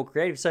be a bit more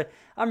creative. So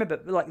I remember,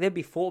 like, there'd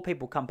be 4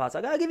 people come past.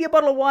 I go, "I'll give you a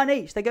bottle of wine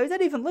each." They go, "Is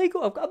that even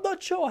legal?" I'm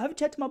not sure. I haven't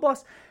chatted to my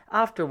boss.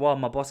 After a while,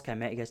 my boss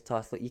came out. He goes,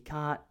 "Tice, look, you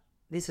can't.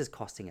 This is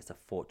costing us a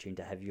fortune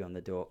to have you on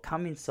the door.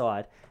 Come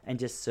inside and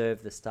just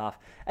serve the staff."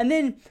 And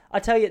then I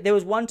tell you, there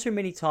was one too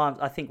many times,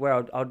 I think, where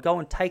I'd go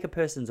and take a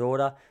person's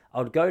order.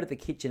 I would go to the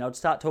kitchen. I'd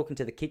start talking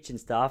to the kitchen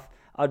staff.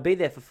 I'd be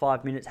there for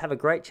 5 minutes, have a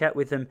great chat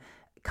with them,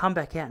 come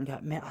back out and go,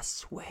 "Man, I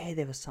swear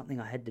there was something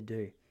I had to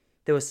do.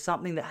 There was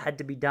something that had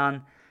to be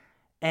done."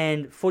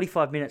 And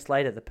 45 minutes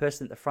later, the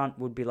person at the front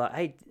would be like,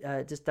 "Hey,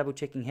 just double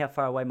checking how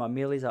far away my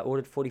meal is. I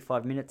ordered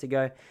 45 minutes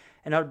ago."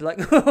 And I'd be like,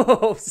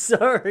 "Oh,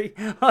 sorry,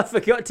 I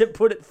forgot to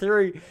put it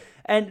through."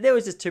 And there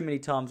was just too many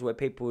times where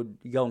people would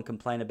go and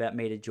complain about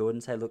me to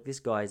Jordan, say, "Look, this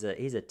guy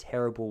he's a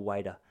terrible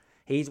waiter.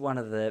 He's one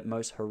of the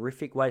most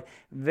horrific waiters.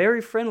 Very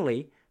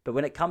friendly, but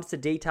when it comes to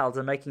details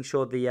and making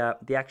sure the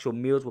actual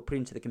meals were put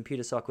into the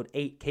computer so I could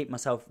eat, keep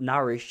myself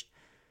nourished,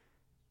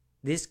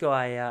 this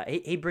guy,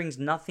 he brings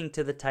nothing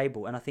to the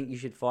table, and I think you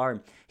should fire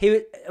him."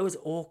 It was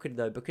awkward,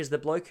 though, because the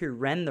bloke who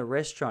ran the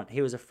restaurant,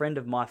 he was a friend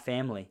of my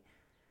family.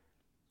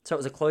 So it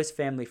was a close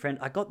family friend.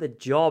 I got the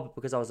job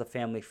because I was a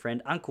family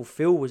friend. Uncle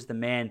Phil was the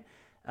man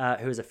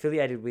who was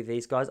affiliated with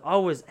these guys.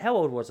 How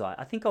old was I?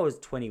 I think I was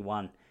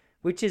 21,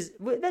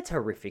 that's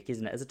horrific,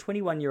 isn't it? As a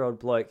 21-year-old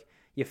bloke,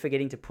 you're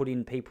forgetting to put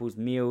in people's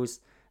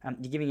meals.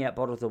 You're giving out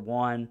bottles of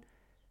wine.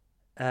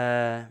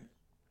 But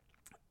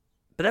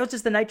But that was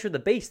just the nature of the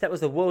beast. That was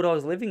the world I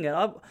was living in.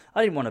 I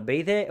didn't want to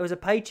be there. It was a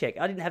paycheck.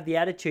 I didn't have the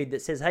attitude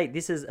that says, hey,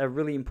 this is a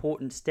really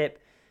important step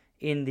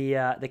in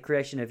the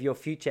creation of your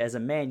future as a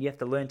man. You have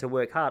to learn to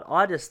work hard.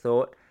 I just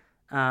thought,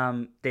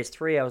 there's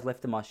 3 hours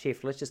left of my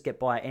shift. Let's just get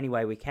by any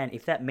way we can.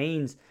 If that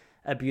means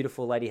a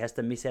beautiful lady has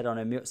to miss out on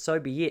her meal, so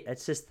be it.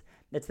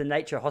 That's the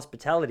nature of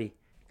hospitality.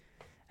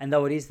 And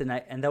though it is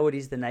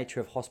the nature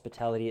of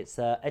hospitality, it's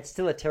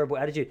still a terrible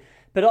attitude.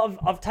 But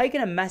I've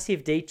taken a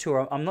massive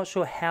detour. I'm not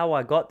sure how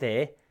I got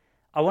there.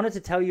 I wanted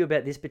to tell you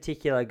about this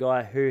particular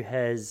guy who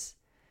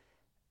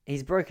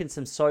he's broken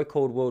some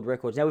so-called world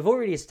records. Now, we've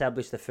already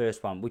established the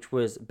first one, which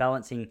was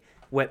balancing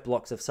wet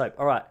blocks of soap.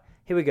 All right,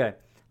 here we go.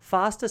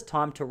 Fastest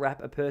time to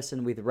wrap a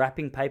person with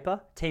wrapping paper,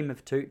 team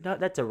of 2. No,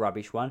 that's a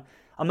rubbish one.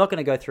 I'm not going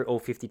to go through all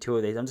 52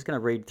 of these. I'm just going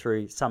to read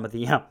through some of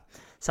the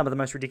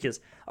most ridiculous.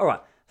 All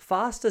right,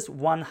 fastest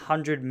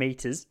 100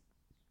 meters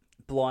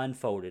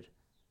blindfolded.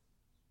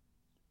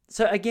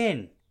 So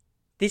again,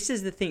 this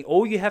is the thing.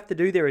 All you have to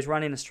do there is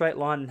run in a straight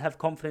line and have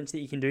confidence that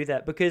you can do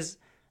that, because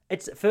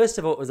first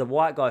of all, it was a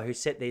white guy who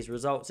set these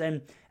results,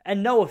 and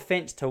no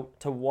offense to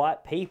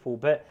white people,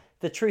 but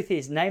the truth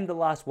is, name the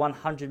last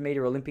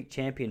 100-meter Olympic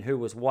champion who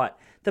was white.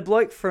 The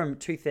bloke from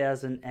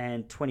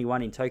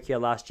 2021 in Tokyo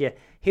last year,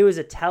 he was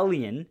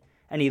Italian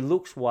and he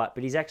looks white,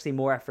 but he's actually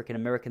more African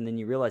American than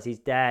you realize. His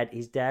dad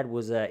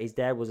was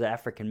an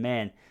African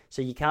man,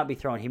 so you can't be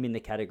throwing him in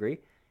the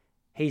category.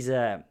 He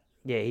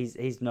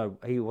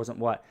wasn't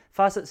white.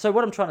 Fast. So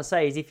what I'm trying to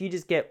say is, if you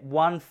just get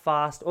one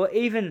fast or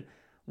even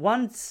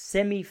one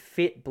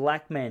semi-fit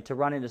black man to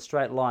run in a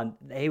straight line,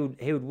 he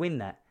would win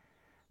that.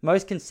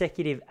 Most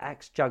consecutive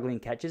axe juggling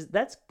catches.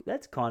 That's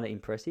kind of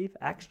impressive.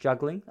 Axe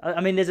juggling.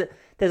 I mean,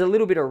 there's a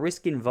little bit of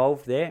risk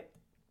involved there.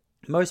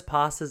 Most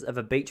passes of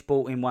a beach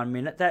ball in 1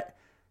 minute. That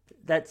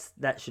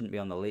shouldn't be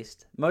on the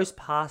list. Most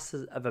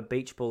passes of a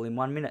beach ball in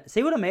 1 minute.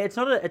 See what I mean? It's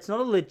not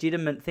a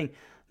legitimate thing.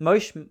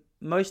 Most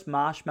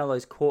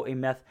marshmallows caught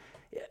in mouth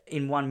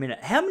in 1 minute.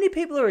 How many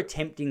people are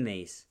attempting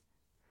these?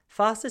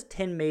 Fastest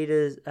 10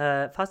 meters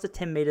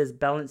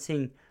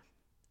balancing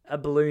a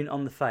balloon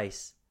on the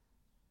face.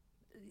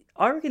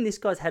 I reckon this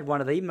guy's had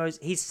one of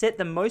he's set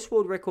the most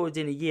world records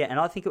in a year, and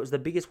I think it was the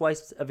biggest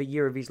waste of a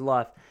year of his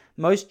life.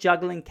 Most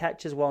juggling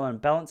catches while on a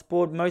balance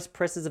board, most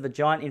presses of a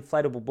giant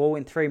inflatable ball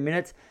in 3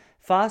 minutes,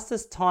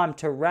 fastest time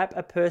to wrap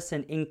a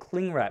person in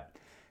cling wrap.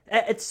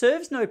 It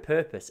serves no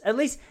purpose. At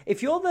least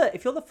if you're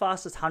the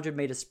fastest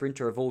 100-meter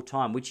sprinter of all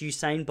time, which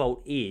Usain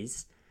Bolt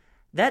is,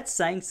 that's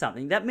saying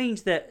something. That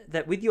means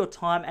that with your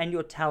time and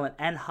your talent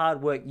and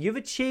hard work, you've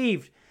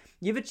achieved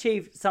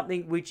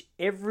something which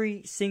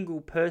every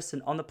single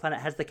person on the planet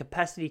has the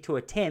capacity to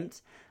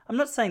attempt. I'm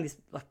not saying this,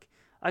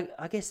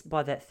 I guess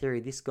by that theory,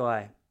 this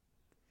guy...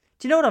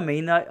 Do you know what I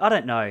mean, though? I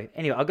don't know.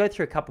 Anyway, I'll go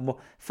through a couple more.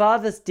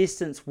 Farthest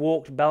distance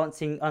walked,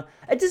 balancing on...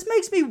 It just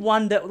makes me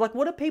wonder,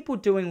 what are people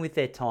doing with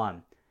their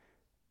time?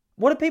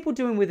 What are people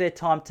doing with their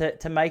time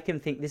to make them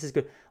think this is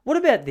good? What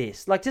about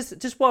this?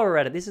 Just while we're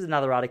at it, this is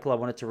another article I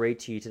wanted to read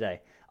to you today.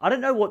 I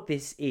don't know what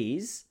this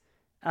is,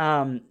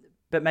 but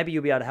maybe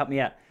you'll be able to help me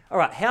out. All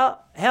right,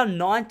 how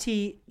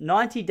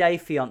 90-day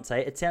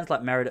fiance, it sounds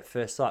like Married at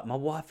First Sight. My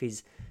wife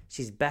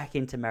she's back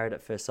into Married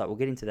at First Sight. We'll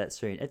get into that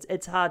soon.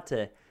 It's hard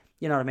to,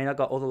 you know what I mean? I've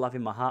got all the love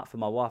in my heart for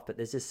my wife, but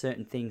there's just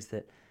certain things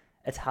that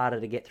it's harder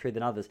to get through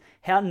than others.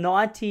 How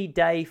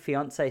 90-day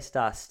fiance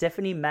star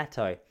Stephanie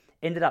Matto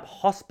ended up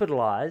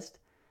hospitalized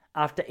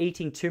after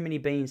eating too many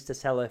beans to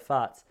sell her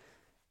farts.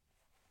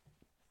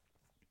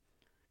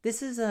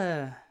 This is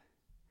a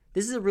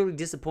really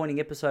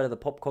disappointing episode of the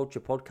Pop Culture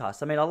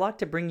Podcast. I mean, I like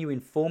to bring you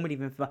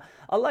informative information.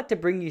 I like to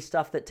bring you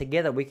stuff that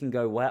together we can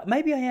go, wow.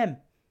 Maybe I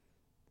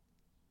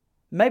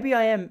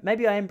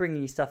am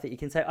bringing you stuff that you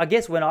can say. I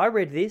guess when I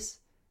read this,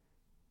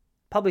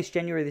 published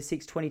January the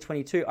 6th,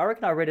 2022, I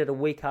reckon I read it a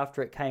week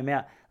after it came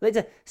out.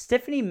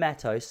 Stephanie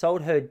Matto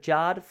sold her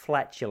jarred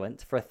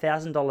flatulence for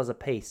 $1,000 a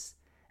piece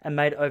and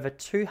made over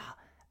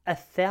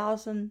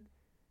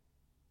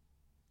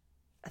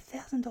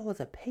 $1,000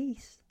 a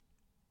piece.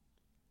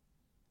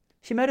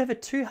 She made over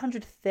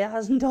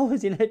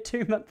 $200,000 in her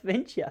 2-month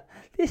venture.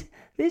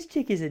 This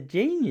chick is a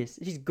genius.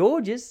 She's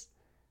gorgeous.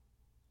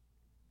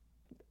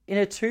 In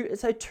her 2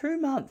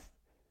 month.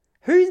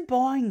 Who's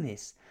buying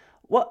this?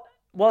 What?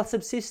 While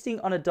subsisting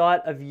on a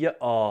diet of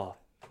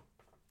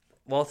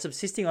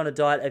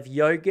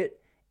yogurt,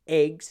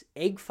 eggs,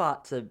 egg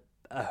farts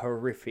are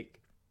horrific,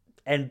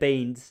 and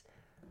beans.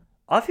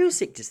 I feel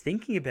sick just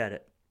thinking about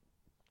it.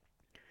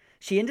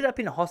 She ended up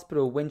in a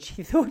hospital when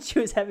she thought she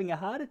was having a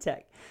heart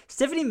attack.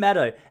 Stephanie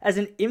Matto, as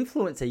an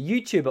influencer,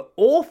 YouTuber,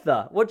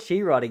 author, what's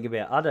she writing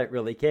about? I don't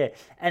really care.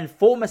 And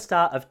former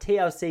star of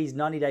TLC's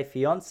 90 Day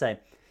Fiancé.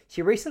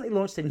 She recently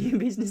launched a new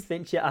business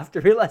venture after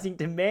realizing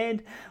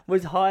demand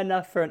was high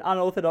enough for an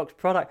unorthodox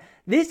product.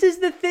 This is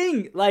the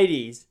thing,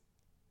 ladies.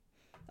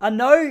 I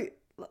know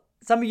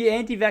some of you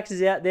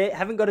anti-vaxxers out there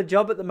haven't got a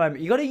job at the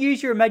moment. You got to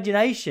use your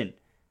imagination.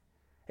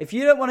 If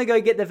you don't want to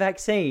go get the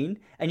vaccine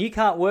and you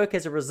can't work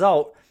as a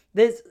result,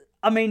 this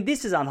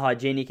is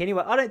unhygienic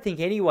anyway. I don't think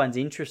anyone's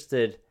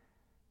interested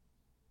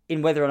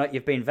in whether or not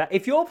you've been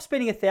if you're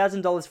spending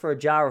 $1,000 for a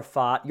jar of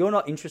fart, you're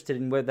not interested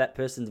in whether that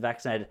person's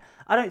vaccinated.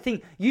 I don't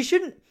think you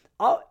shouldn't.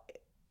 Oh,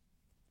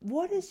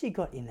 what has she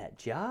got in that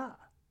jar?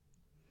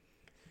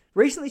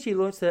 Recently, she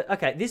launched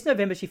this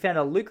November, she found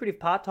a lucrative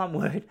part-time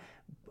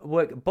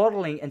work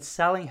bottling and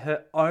selling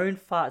her own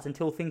farts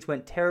until things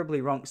went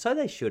terribly wrong. So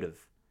they should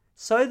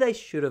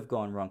have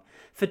gone wrong.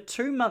 For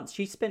 2 months,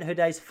 she spent her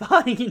days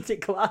farting into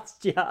glass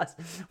jars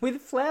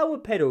with flower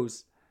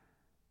petals.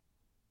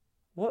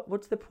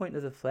 What's the point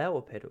of the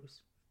flower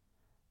petals?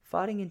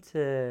 Farting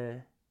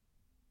into...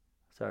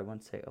 Sorry, one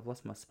sec. I've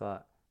lost my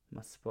spot.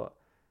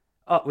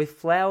 Oh, with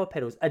flower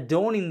petals,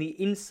 adorning the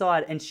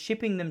inside and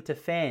shipping them to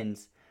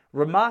fans.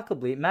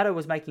 Remarkably, Maddo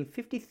was making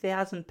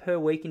 $50,000 per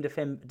week in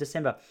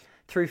December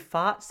through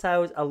fart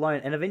sales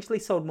alone, and eventually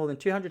sold more than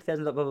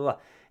 $200,000. Blah, blah, blah.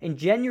 In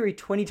January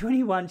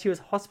 2021, she was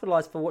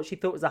hospitalized for what she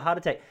thought was a heart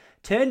attack.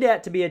 Turned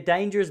out to be a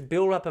dangerous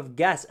buildup of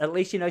gas. At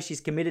least you know she's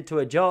committed to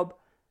a job.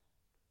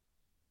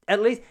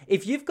 At least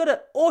if you've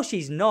got or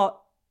she's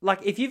not. Like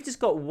if you've just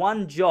got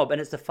one job and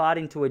it's to fart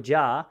into a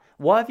jar,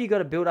 why have you got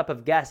a buildup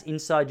of gas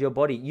inside your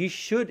body? You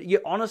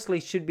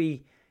honestly should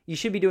be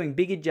doing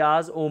bigger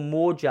jars or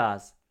more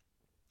jars.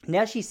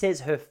 Now she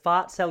says her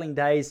fart selling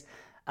days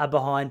are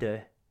behind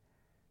her.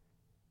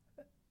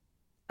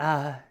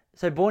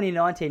 So born in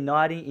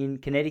 1990 in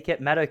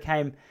Connecticut, Maddo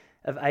came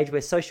of age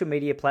where social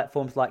media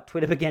platforms like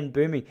Twitter began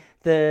booming.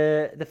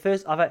 The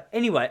first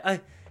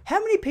how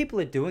many people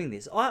are doing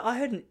this? I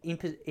heard an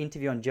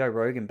interview on Joe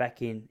Rogan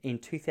back in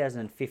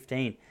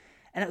 2015,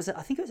 and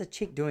I think it was a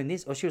chick doing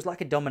this, or she was like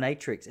a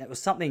dominatrix, and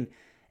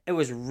it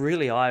was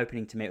really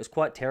eye-opening to me. It was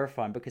quite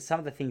terrifying because some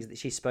of the things that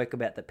she spoke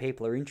about that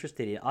people are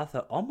interested in, I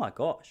thought, oh my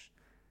gosh.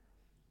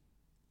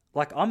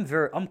 Like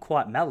I'm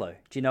quite mellow.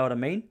 Do you know what I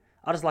mean?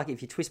 I just like it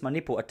if you twist my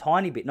nipple a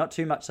tiny bit, not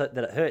too much so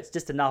that it hurts,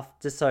 just enough,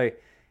 just so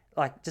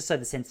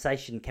the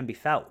sensation can be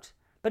felt,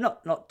 but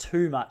not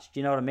too much. Do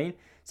you know what I mean?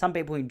 Some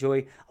people enjoy.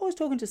 I was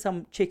talking to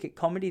some chick at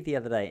comedy the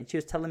other day, and she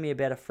was telling me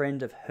about a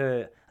friend of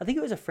her. I think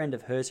it was a friend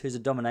of hers who's a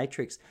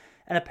dominatrix,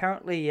 and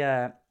apparently,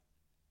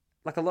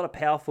 like a lot of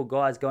powerful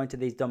guys going to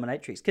these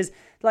dominatrix, because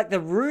like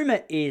the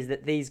rumor is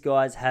that these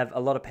guys have a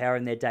lot of power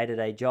in their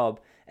day-to-day job,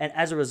 and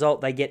as a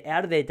result, they get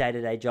out of their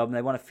day-to-day job and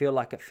they want to feel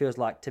like it feels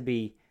like to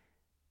be.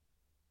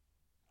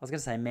 I was going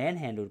to say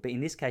manhandled, but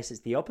in this case, it's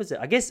the opposite.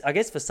 I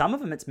guess for some of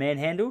them, it's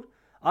manhandled.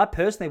 I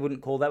personally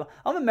wouldn't call that.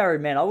 I'm a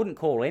married man. I wouldn't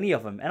call any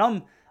of them,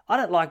 and I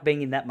don't like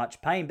being in that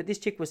much pain. But this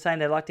chick was saying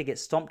they like to get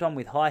stomped on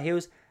with high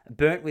heels,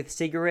 burnt with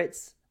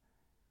cigarettes.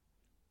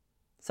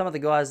 Some of the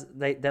guys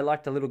they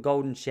liked a little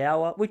golden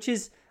shower, which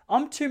is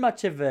I'm too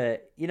much of a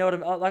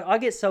like I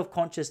get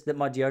self-conscious that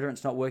my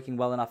deodorant's not working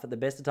well enough at the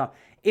best of time.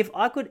 If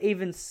I could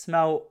even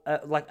smell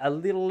like a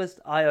littlest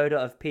iota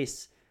of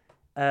piss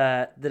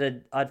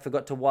that I'd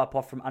forgot to wipe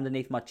off from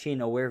underneath my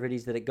chin or wherever it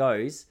is that it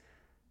goes,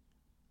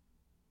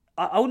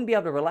 I wouldn't be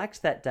able to relax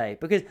that day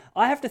because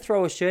I have to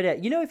throw a shirt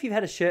out. You know, if you've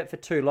had a shirt for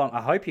too long,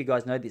 I hope you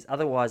guys know this.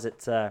 Otherwise,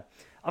 it's I'm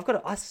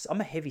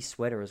a heavy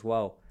sweater as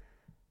well.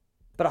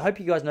 But I hope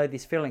you guys know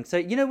this feeling. So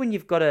you know when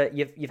you've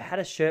had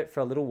a shirt for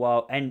a little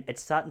while and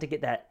it's starting to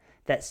get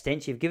that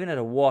stench. You've given it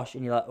a wash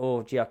and you're like,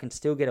 oh gee, I can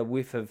still get a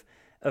whiff of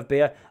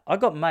BO. I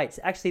got mates.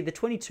 Actually, the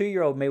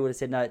 22-year-old me would have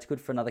said, no, it's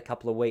good for another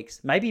couple of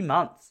weeks, maybe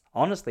months,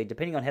 honestly,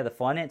 depending on how the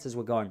finances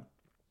were going.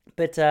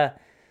 But I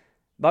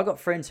got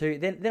friends who,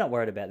 they're not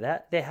worried about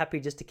that. They're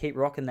happy just to keep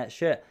rocking that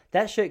shirt.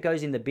 That shirt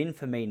goes in the bin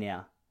for me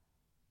now.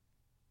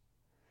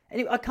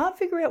 Anyway, I can't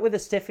figure out whether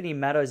Stephanie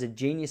Maddo is a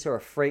genius or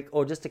a freak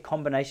or just a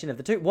combination of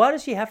the two. Why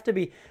does she have to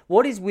be...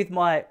 What is with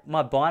my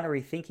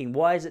binary thinking?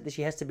 Why is it that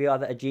she has to be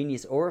either a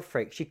genius or a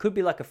freak? She could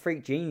be like a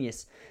freak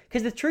genius.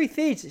 Because the truth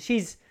is,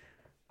 she's...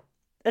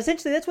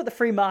 Essentially, that's what the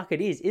free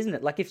market is, isn't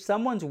it? Like, if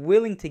someone's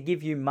willing to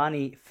give you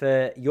money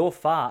for your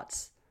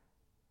farts,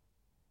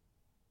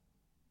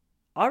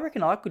 I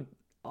reckon I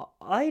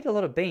eat a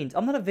lot of beans.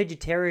 I'm not a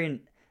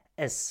vegetarian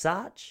as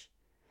such.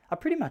 I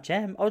pretty much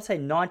am. I would say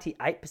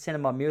 98% of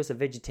my meals are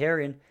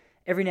vegetarian.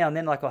 Every now and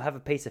then, like, I'll have a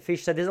piece of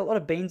fish. So there's a lot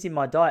of beans in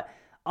my diet.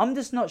 I'm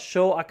just not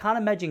sure. I can't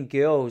imagine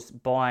girls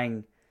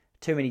buying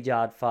too many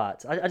jarred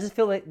farts. I just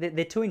feel like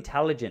they're too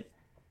intelligent.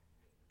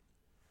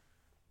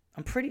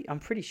 I'm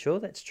pretty sure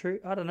that's true.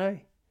 I don't know.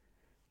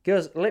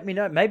 Girls, let me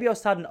know. Maybe I'll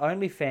start an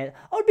OnlyFans.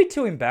 I would be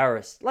too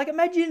embarrassed. Like,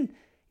 imagine,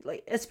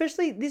 like,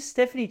 especially this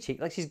Stephanie chick.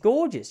 Like, she's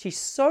gorgeous. She's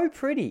so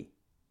pretty.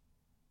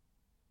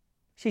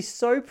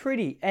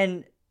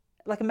 And,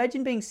 like,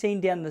 imagine being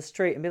seen down the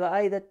street and be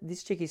like, hey,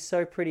 this chick is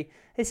so pretty.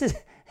 That's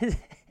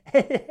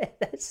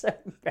so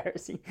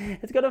embarrassing.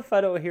 It's got a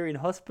photo of her in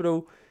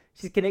hospital.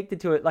 She's connected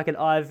to it like an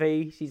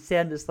IV. She's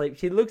sound asleep.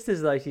 She looks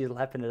as though she's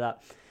lapping it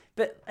up.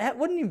 But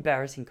what an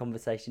embarrassing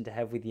conversation to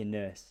have with your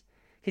nurse.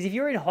 Because if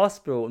you're in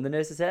hospital and the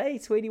nurse says, hey,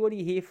 sweetie, what are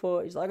you here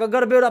for? She's like, I've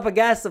got to build up a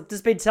gas. I've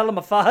just been telling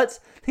my farts.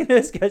 The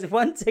nurse goes,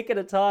 1 tick at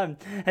a time.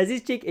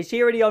 Is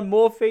she already on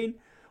morphine?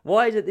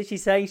 Why is it that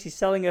she's saying she's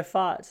selling her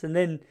farts? And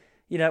then,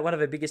 one of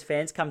her biggest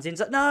fans comes in.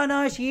 It's like,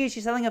 no, she is.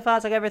 She's selling her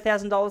farts. I gave her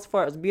 $1,000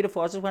 for it. It was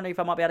beautiful. I was just wondering if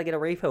I might be able to get a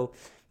refill.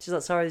 She's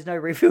like, sorry, there's no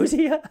refills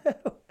here.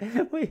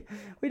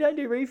 we don't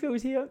do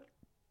refills here.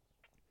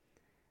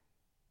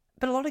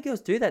 But a lot of girls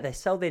do that. They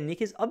sell their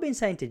knickers. I've been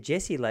saying to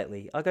Jessie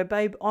lately, I go,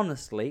 babe,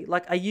 honestly,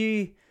 like, are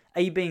you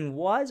being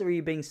wise or are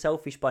you being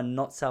selfish by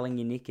not selling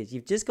your knickers?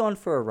 You've just gone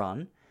for a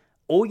run.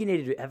 All you need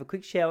to do, have a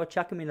quick shower,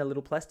 chuck them in a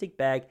little plastic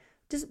bag,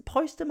 just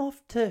post them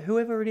off to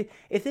whoever it is.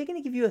 If they're going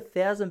to give you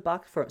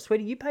 $1,000 for it,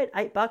 sweetie, you paid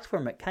 $8 for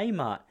them at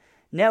Kmart.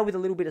 Now with a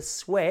little bit of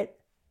sweat,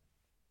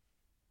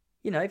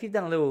 if you've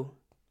done a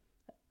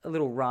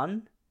little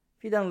run,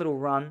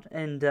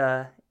 and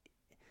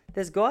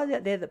there's guys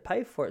out there that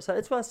pay for it. So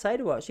that's what I say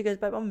to her. She goes,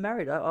 babe, I'm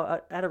married. I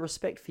out of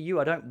respect for you,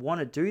 I don't want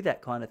to do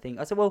that kind of thing.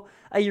 I said, well,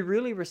 are you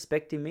really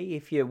respecting me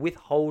if you're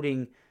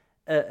withholding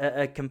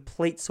a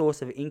complete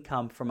source of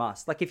income from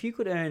us? Like if you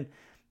could earn,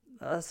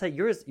 I say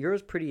you're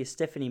as pretty as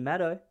Stephanie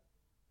Matto.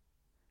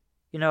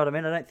 You know what I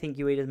mean? I don't think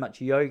you eat as much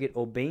yogurt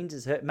or beans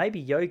as her. Maybe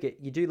yogurt.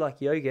 You do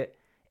like yogurt.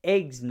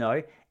 Eggs,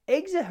 no.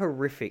 Eggs are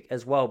horrific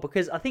as well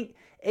because I think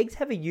eggs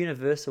have a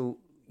universal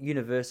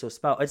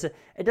smell.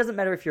 It doesn't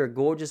matter if you're a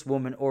gorgeous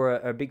woman or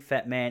a big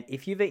fat man.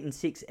 If you've eaten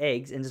 6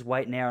 eggs and just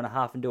wait an hour and a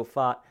half and do a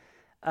fart,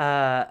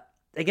 they're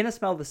going to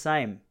smell the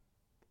same.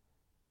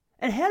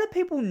 And how do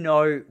people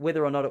know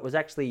whether or not it was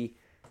actually,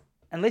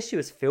 unless she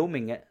was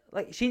filming it,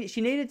 like she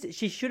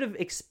should have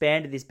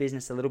expanded this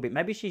business a little bit.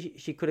 Maybe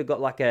she could have got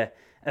like a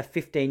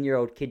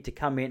 15-year-old kid to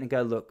come in and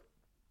go, look,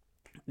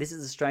 this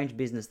is a strange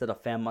business that I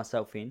found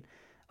myself in.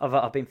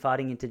 I've been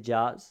farting into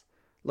jars.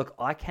 Look,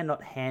 I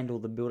cannot handle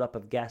the buildup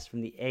of gas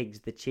from the eggs,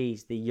 the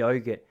cheese, the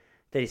yogurt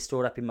that is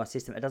stored up in my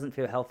system. It doesn't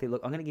feel healthy.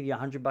 Look, I'm going to give you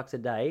 $100 a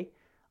day.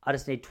 I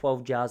just need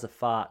 12 jars of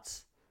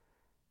farts.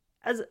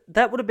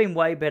 That would have been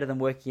way better than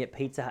working at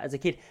Pizza Hut as a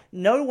kid.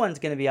 No one's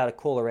going to be able to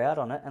call her out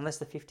on it unless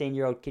the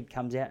 15-year-old kid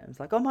comes out and is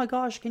like, oh my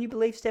gosh, can you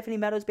believe Stephanie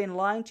Matto's been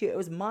lying to you? It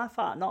was my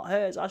fart, not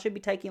hers. I should be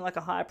taking like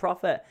a higher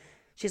profit.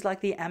 She's like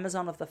the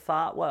Amazon of the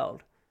fart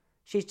world.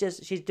 She's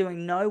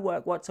doing no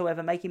work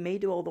whatsoever, making me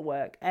do all the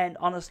work. And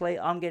honestly,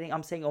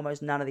 I'm seeing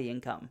almost none of the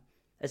income.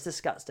 It's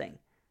disgusting.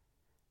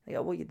 They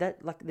go, well,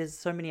 there's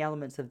so many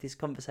elements of this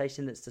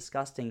conversation that's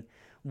disgusting.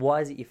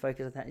 Why is it you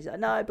focus on that? He's like,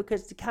 no,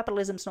 because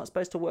capitalism's not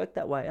supposed to work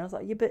that way. And I was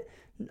like, yeah, but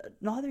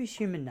neither is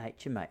human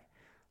nature, mate.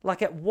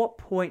 Like at what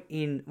point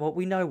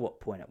we know what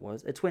point it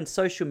was. It's when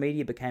social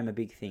media became a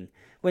big thing.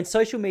 When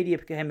social media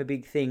became a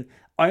big thing,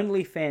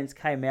 OnlyFans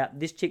came out.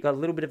 This chick got a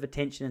little bit of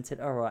attention and said,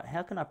 all right,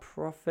 how can I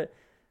profit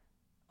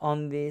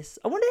on this?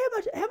 I wonder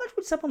how much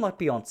would someone like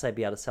Beyonce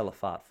be able to sell a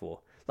fart for?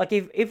 Like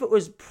if it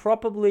was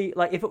properly,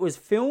 like if it was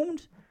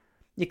filmed,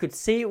 you could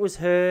see it was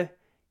her.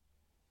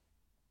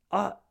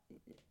 I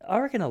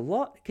reckon a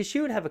lot, because she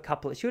would have a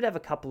couple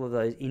of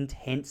those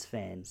intense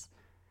fans.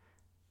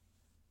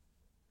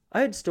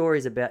 I heard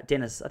stories about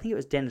Dennis. I think it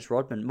was Dennis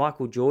Rodman,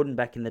 Michael Jordan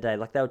back in the day.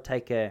 Like they would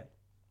take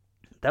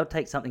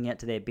something out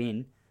to their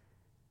bin,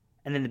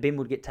 and then the bin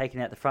would get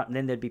taken out the front, and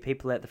then there'd be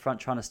people out the front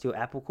trying to steal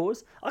apple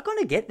cores. I kind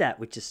of get that,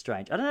 which is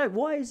strange. I don't know,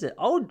 why is it?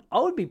 I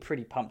would be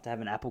pretty pumped to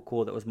have an apple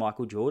core that was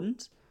Michael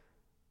Jordan's.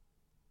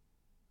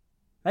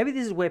 Maybe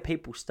this is where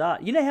people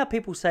start. You know how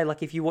people say,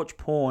 like, if you watch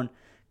porn,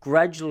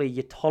 gradually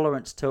your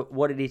tolerance to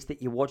what it is that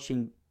you're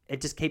watching,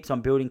 it just keeps on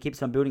building,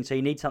 so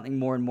you need something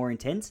more and more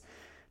intense.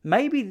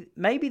 Maybe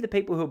the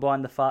people who are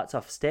buying the farts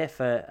off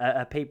Steph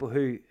are people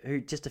who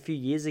just a few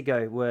years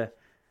ago were,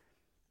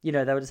 they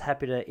were just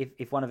happy to,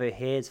 if one of her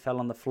hairs fell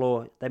on the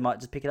floor, they might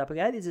just pick it up and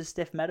go, hey, this is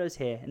Steph Matto's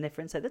hair. And their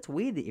friends say, that's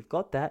weird that you've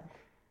got that.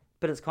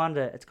 But it's kind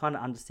of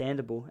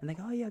understandable. And they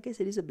go, oh yeah, I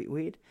guess it is a bit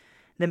weird.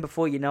 And then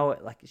before you know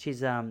it, like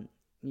she's,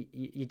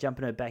 you jump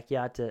in her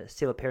backyard to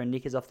steal a pair of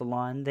knickers off the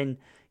line. Then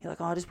you're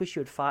like, oh, I just wish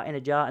you would fart in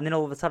a jar. And then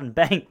all of a sudden,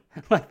 bang,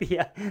 like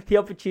the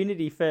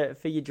opportunity for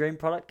your dream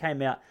product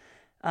came out.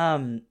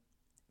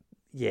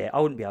 Yeah, I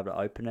wouldn't be able to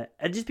open it.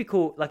 It'd just be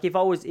cool. Like if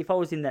I was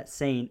in that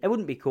scene, it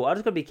wouldn't be cool. I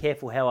just got to be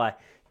careful how I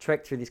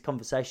trek through this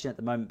conversation at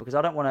the moment, because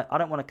I don't want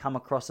to come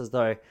across as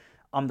though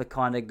I'm the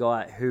kind of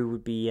guy who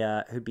would be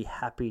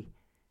happy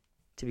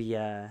to be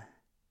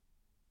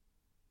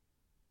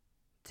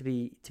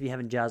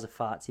having jars of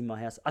farts in my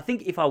house. I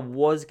think if I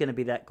was going to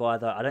be that guy,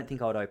 though, I don't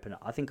think I would open it.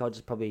 I think I'd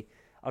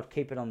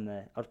keep it on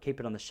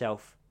the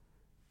shelf,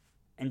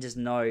 and just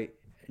know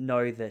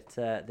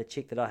that the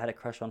chick that I had a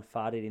crush on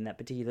farted in that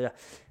particular.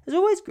 There's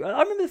always.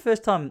 I remember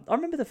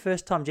the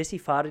first time Jessie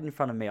farted in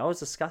front of me. I was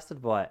disgusted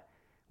by it.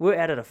 We were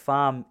out at a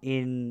farm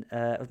in.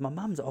 It was my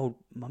mum's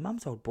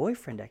old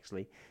boyfriend,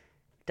 actually,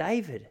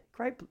 David.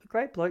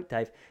 Great bloke,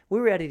 Dave. We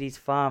were out at his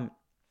farm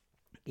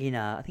in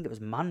I think it was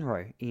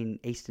Munro in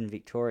Eastern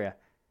Victoria.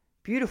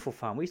 Beautiful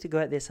farm. We used to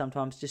go out there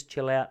sometimes, just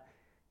chill out.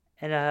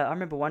 And I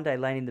remember one day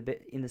laying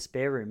in the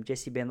spare room,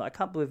 Jessie being like, I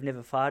can't believe we've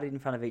never farted in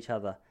front of each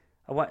other.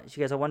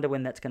 She goes, I wonder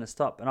when that's going to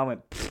stop. And I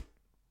went,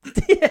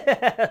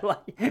 yeah,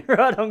 like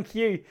right on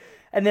cue.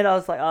 And then I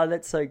was like, oh,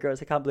 that's so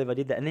gross. I can't believe I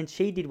did that. And then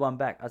she did one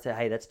back. I said,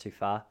 hey, that's too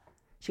far.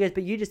 She goes,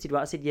 but you just did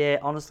one. I said, yeah,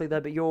 honestly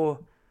though, but you're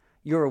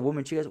a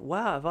woman. She goes,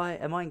 wow,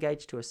 am I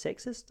engaged to a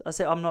sexist? I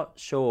said, I'm not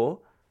sure.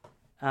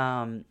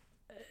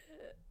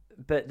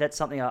 but that's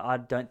something I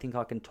don't think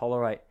I can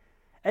tolerate.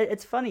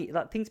 It's funny,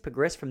 like things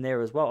progress from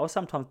there as well. I'll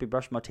sometimes be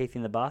brushing my teeth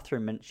in the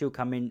bathroom and she'll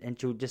come in and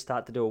she'll just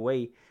start to do a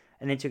wee.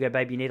 And then she'll go,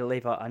 babe, you need to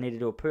leave. I need to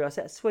do a poo. I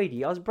said,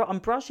 sweetie, I'm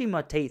brushing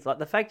my teeth. Like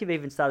the fact you've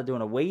even started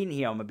doing a wee in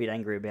here, I'm a bit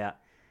angry about.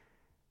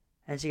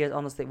 And she goes,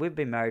 honestly, we've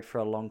been married for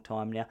a long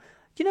time now.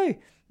 You know,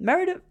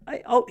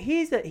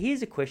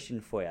 here's a question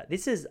for you.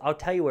 I'll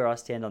tell you where I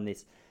stand on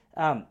this.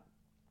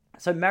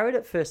 So Married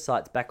at First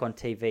Sight's back on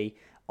TV.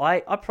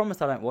 I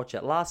promised I don't watch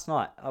it. Last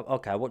night,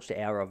 I watched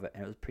an hour of it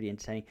and it was pretty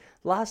entertaining.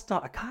 Last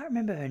night, I can't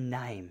remember her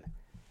name.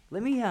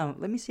 Let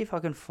me see if I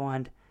can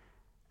find,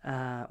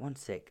 one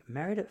sec.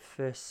 Married at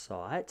First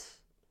Sight.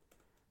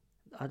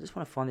 I just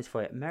want to find this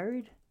for you.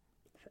 Married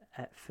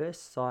at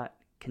First Sight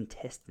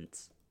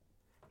Contestants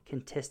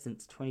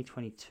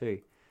 2022.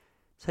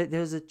 So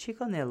there was a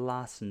chick on there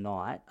last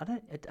night.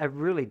 It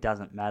really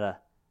doesn't matter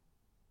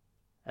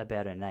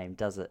about her name,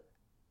 does it?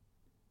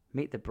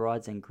 Meet the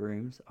brides and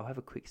grooms. I'll have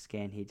a quick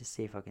scan here to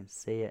see if I can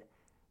see it.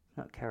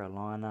 Not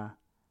Carolina.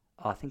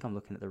 Oh, I think I'm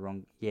looking at the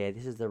wrong... Yeah,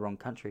 this is the wrong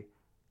country.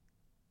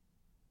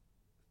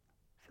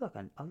 I feel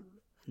like I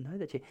know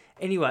that chick.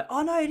 Anyway,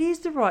 oh no, it is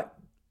the right...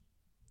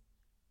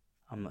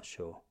 I'm not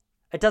sure.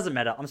 It doesn't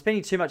matter. I'm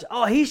spending too much...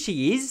 Oh, here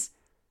she is.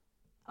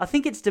 I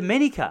think it's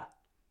Domenica.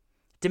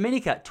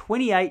 Domenica,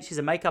 28. She's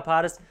a makeup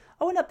artist.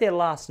 I went up there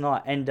last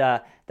night and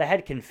they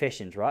had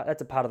confessions, right?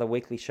 That's a part of the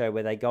weekly show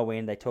where they go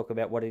in, they talk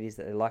about what it is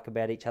that they like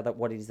about each other,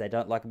 what it is they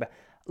don't like about...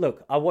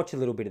 Look, I watch a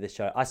little bit of the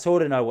show. I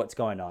sort of know what's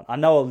going on. I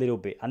know a little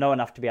bit. I know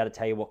enough to be able to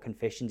tell you what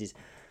confessions is.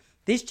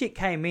 This chick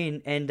came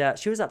in and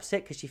she was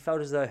upset because she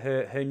felt as though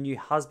her new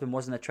husband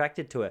wasn't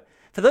attracted to her.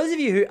 For those of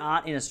you who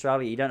aren't in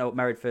Australia, you don't know what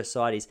Married First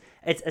Sight is.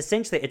 It's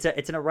essentially, it's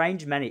an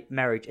arranged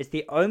marriage. It's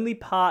the only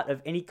part of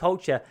any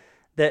culture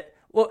that...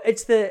 Well,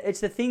 it's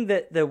the thing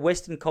that the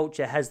Western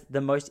culture has the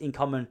most in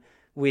common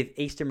with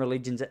Eastern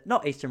religions.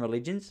 Not Eastern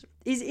religions.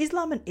 Is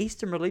Islam an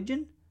Eastern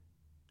religion?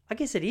 I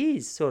guess it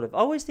is, sort of. I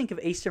always think of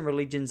Eastern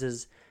religions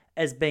as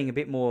being a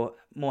bit more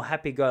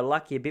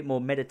happy-go-lucky, a bit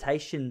more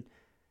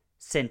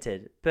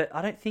meditation-centered. But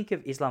I don't think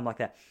of Islam like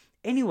that.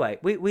 Anyway,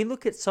 we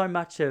look at so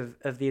much of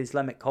the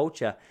Islamic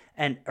culture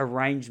and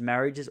arranged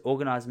marriages,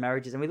 organized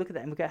marriages, and we look at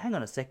that and we go, hang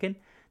on a second.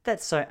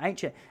 That's so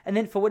ancient. And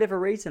then for whatever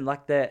reason,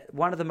 like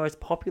one of the most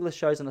popular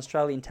shows on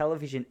Australian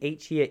television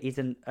each year is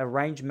an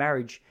arranged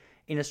marriage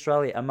in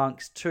Australia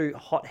amongst two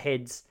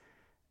hotheads,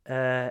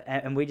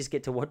 and we just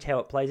get to watch how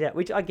it plays out,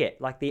 which I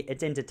get. Like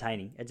it's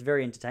entertaining. It's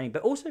very entertaining,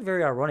 but also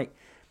very ironic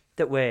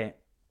that we're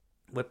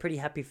pretty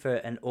happy for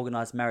an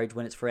organised marriage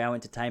when it's for our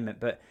entertainment,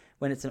 but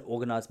when it's an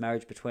organised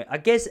marriage between... I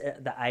guess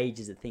the age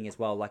is a thing as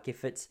well. Like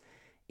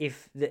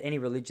any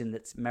religion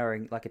that's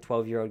marrying like a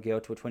 12-year-old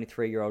girl to a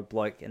 23-year-old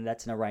bloke and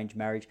that's an arranged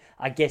marriage,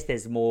 I guess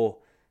there's more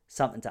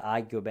something to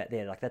argue about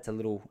there. Like that's a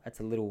little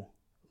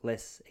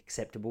less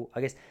acceptable,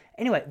 I guess.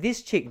 Anyway,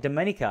 this chick,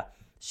 Domenica,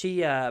 she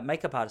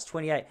makeup artist,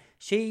 28.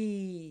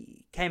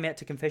 She came out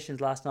to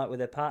confessions last night with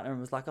her partner and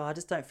was like, "Oh, I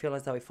just don't feel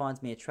as though he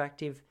finds me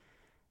attractive."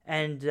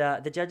 And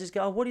the judges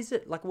go, "Oh, what is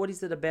it? Like, what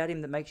is it about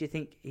him that makes you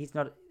think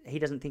he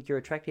doesn't think you're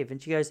attractive?"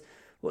 And she goes,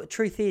 "Well, the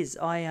truth is,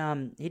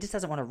 he just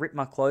doesn't want to rip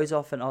my clothes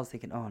off." And I was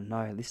thinking, oh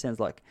no, this sounds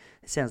like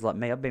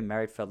me. I've been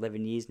married for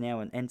 11 years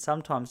now, and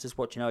sometimes just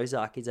watching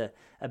Ozark is a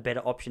better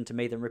option to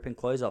me than ripping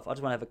clothes off. I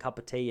just want to have a cup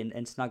of tea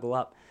and snuggle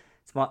up.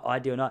 It's my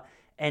ideal night.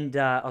 And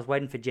I was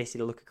waiting for Jessie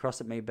to look across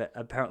at me, but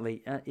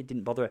apparently it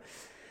didn't bother her.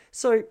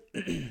 So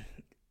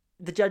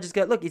the judges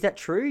go, "Look, is that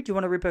true? Do you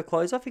want to rip her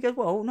clothes off?" He goes,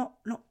 "Well, not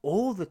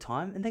all the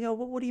time." And they go,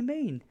 "Well, what do you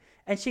mean?"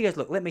 And she goes,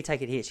 "Look, let me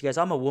take it here." She goes,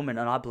 "I'm a woman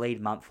and I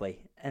bleed monthly."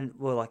 And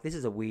we're like, this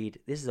is a weird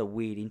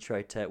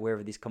intro to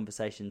wherever this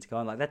conversation's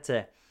going. Like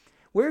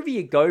wherever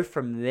you go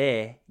from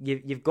there,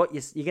 you're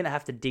going to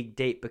have to dig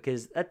deep,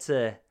 because that's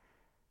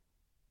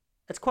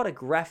quite a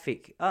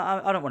graphic.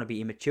 I don't want to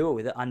be immature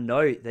with it. I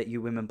know that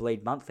you women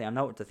bleed monthly. I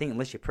know what to think,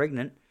 unless you're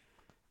pregnant.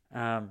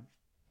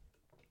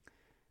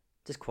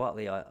 Just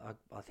quietly, I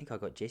think I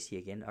got Jessie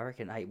again. I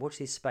reckon, hey, watch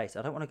this space.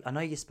 I know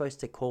you're supposed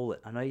to call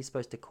it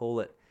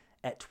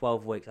at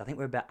 12 weeks. I think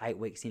we're about 8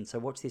 weeks in, so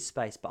watch this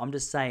space. But I'm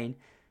just saying,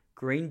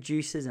 green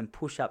juices and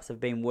push-ups have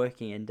been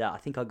working, and I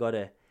think I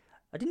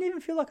didn't even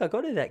feel like I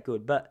got her that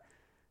good. But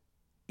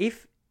I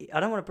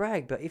don't want to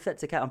brag, but if that's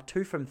the case, I'm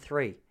 2 from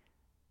 3.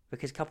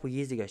 Because a couple of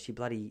years ago, she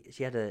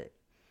had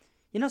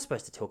you're not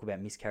supposed to talk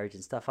about miscarriage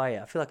and stuff, are you?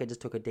 I feel like I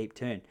just took a deep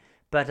turn.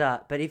 But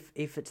if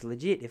it's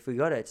legit, if we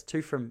got it, it's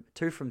 2 from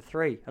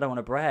 3. I don't want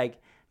to brag,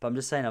 but I'm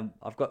just saying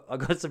I've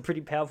got some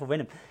pretty powerful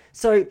venom.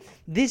 So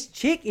this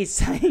chick is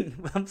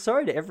saying, I'm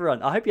sorry to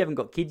everyone. I hope you haven't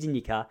got kids in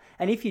your car.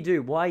 And if you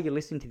do, why are you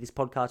listening to this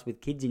podcast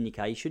with kids in your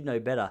car? You should know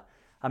better.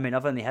 I mean,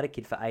 I've only had a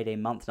kid for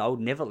 18 months, and I would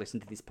never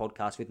listen to this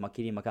podcast with my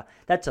kid in my car.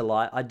 That's a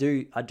lie. I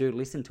do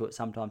listen to it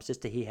sometimes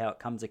just to hear how it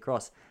comes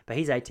across. But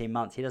he's 18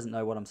 months. He doesn't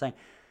know what I'm saying.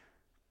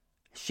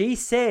 She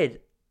said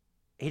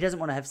he doesn't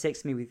want to have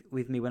sex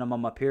with me when I'm on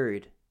my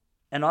period.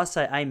 And I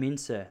say, amen,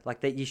 sir.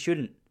 Like that, you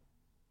shouldn't.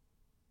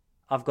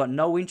 I've got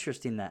no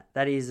interest in that.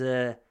 That is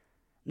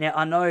now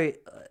I know,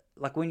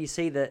 like when you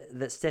see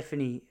that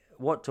Stephanie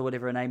Watt or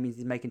whatever her name is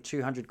making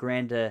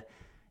 $200,000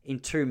 in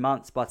 2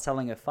 months by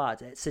selling her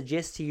farts. It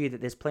suggests to you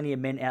that there's plenty of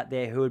men out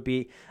there who would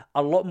be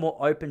a lot more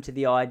open to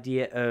the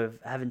idea of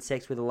having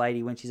sex with a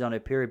lady when she's on her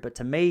period. But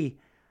to me,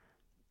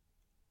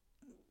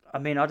 I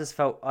mean, I just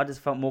felt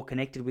more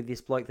connected with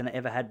this bloke than I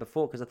ever had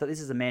before, because I thought,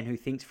 this is a man who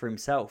thinks for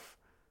himself.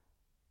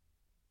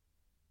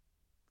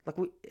 Like,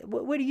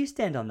 where do you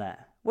stand on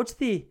that?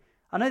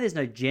 I know there's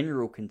no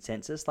general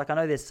consensus. Like, I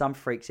know there's some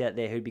freaks out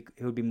there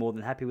who'd be more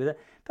than happy with it.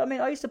 But I mean,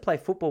 I used to play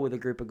football with a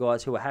group of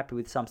guys who were happy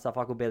with some stuff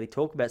I could barely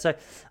talk about. So,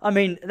 I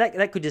mean,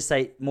 that could just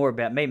say more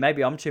about me.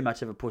 Maybe I'm too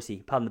much of a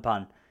pussy. Pardon the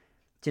pun.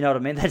 Do you know what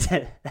I mean?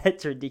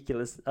 That's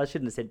ridiculous. I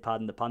shouldn't have said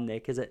pardon the pun there,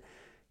 because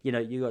you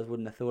guys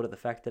wouldn't have thought of the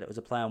fact that it was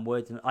a play on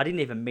words, and I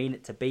didn't even mean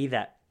it to be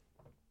that.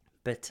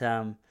 But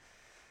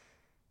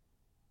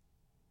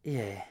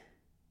yeah.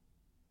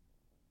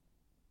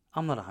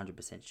 I'm not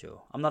 100%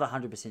 sure. I'm not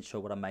 100% sure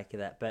what I make of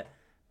that, but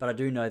I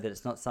do know that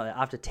it's not something.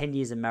 After 10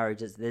 years of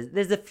marriage,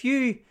 there's a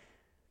few.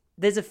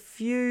 What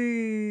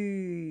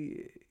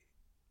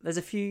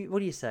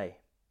do you say?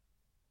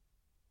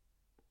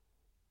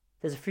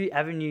 There's a few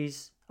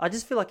avenues. I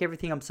just feel like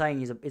everything I'm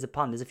saying is a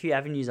pun. There's a few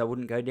avenues I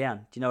wouldn't go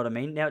down. Do you know what I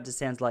mean? Now it just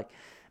sounds like.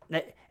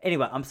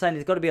 Anyway, I'm saying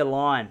there's got to be a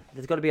line.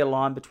 There's got to be a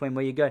line between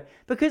where you go,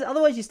 because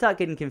otherwise you start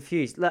getting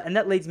confused. And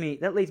that leads me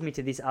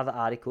to this other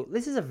article.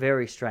 This is a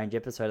very strange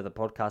episode of the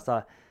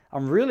podcast.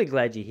 I'm really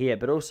glad you're here,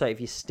 but also if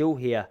you're still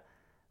here,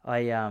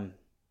 I've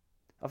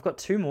got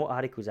two more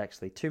articles,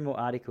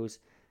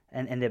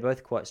 and they're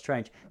both quite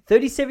strange.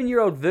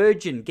 37-year-old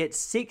virgin gets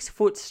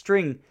 6-foot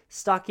string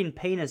stuck in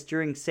penis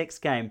during sex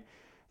game.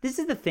 This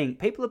is the thing.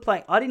 People are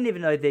playing. I didn't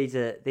even know these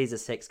are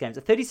sex games.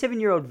 A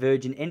 37-year-old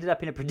virgin ended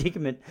up in a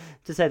predicament,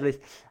 to say the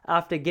least,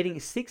 after getting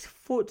 6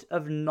 foot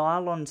of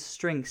nylon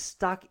string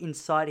stuck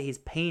inside his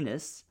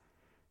penis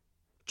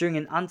during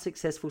an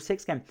unsuccessful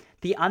sex game.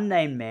 The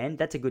unnamed man,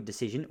 that's a good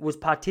decision, was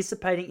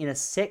participating in a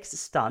sex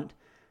stunt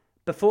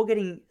before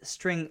getting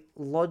string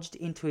lodged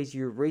into his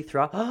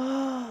urethra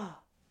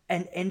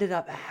and ended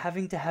up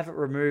having to have it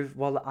removed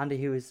while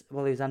he was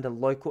under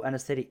local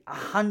anesthetic.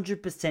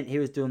 100% he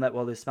was doing that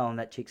while he was smelling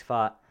that chick's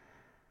fart.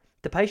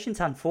 The patient's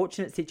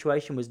unfortunate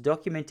situation was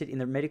documented in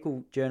the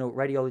medical journal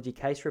Radiology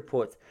Case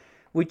Reports,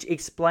 which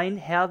explained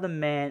how the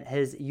man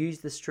has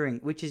used the string,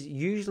 which is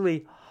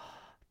usually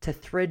to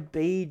thread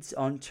beads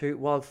onto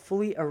while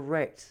fully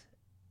erect.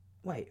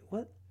 Wait,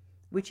 what?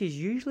 Which is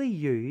usually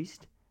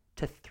used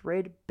to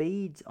thread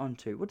beads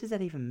onto. What does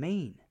that even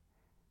mean?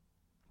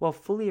 While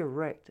fully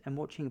erect and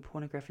watching a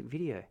pornographic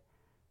video.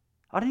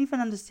 I don't even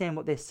understand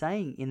what they're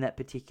saying in that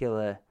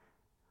particular.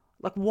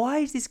 Like, why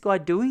is this guy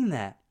doing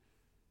that?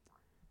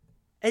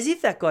 As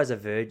if that guy's a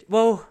virgin.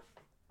 Well,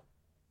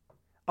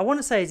 I want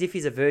to say as if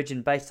he's a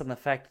virgin based on the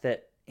fact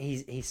that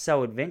he's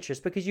so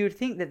adventurous, because you would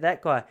think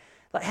that guy.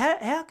 Like,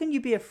 how can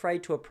you be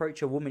afraid to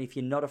approach a woman if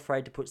you're not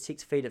afraid to put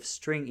 6 feet of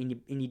string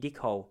in your dick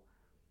hole?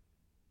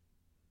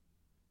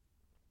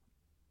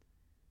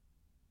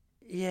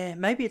 Yeah,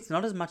 maybe it's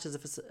not as much as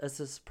a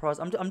surprise.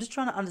 I'm just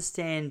trying to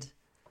understand.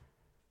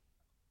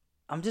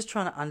 I'm just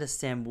trying to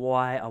understand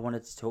why I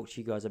wanted to talk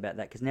to you guys about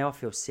that, because now I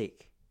feel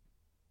sick.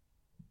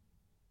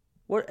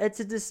 What?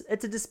 It's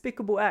a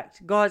despicable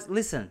act, guys.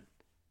 Listen,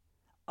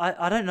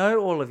 I don't know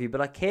all of you,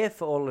 but I care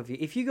for all of you.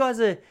 If you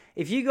guys are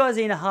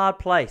in a hard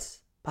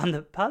place, pardon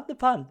the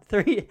pun,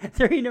 three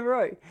in a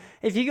row.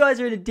 If you guys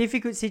are in a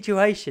difficult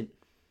situation,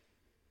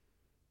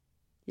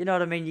 you know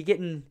what I mean. You're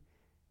getting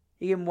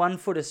 1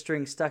 foot of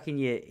string stuck in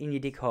your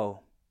dick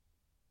hole.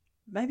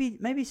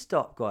 Maybe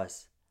stop,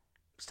 guys.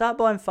 Start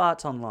buying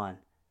farts online.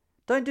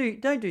 Don't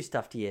do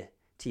stuff to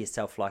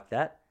yourself like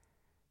that.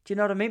 Do you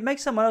know what I mean? Make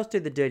someone else do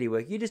the dirty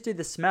work. You just do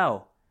the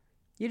smell.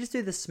 You just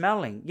do the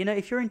smelling. You know,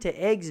 if you're into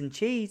eggs and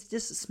cheese,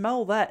 just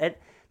smell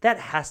that. That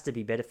has to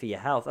be better for your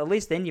health. At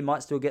least then you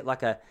might still get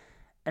like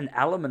an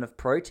element of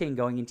protein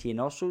going into your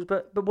nostrils.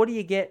 But what do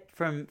you get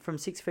from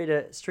 6 feet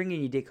of string in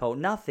your dick hole?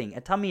 Nothing.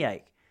 A tummy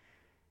ache.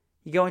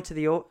 You go into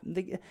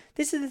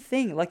this is the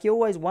thing, like, you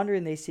always wonder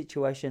in these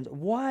situations,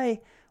 why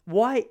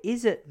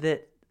is it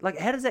that, like,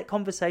 how does that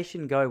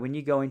conversation go when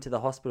you go into the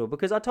hospital?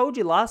 Because I told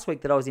you last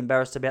week that I was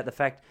embarrassed about the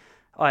fact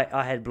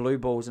I had blue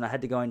balls and I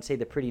had to go and see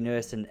the pretty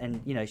nurse,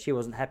 and you know, she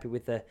wasn't happy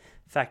with the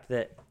fact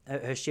that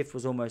her shift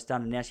was almost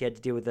done and now she had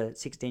to deal with a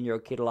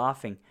 16-year-old kid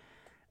laughing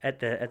at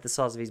the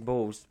size of his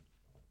balls.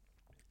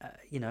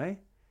 You know,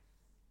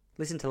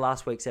 listen to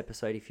last week's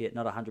episode if you're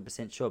not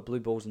 100% sure.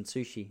 Blue balls and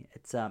sushi.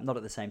 It's not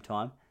at the same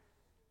time.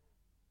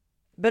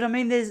 But I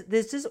mean,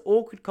 there's just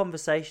awkward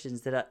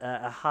conversations that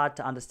are hard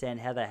to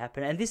understand how they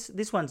happen, and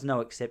this one's no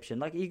exception.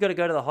 Like, you got to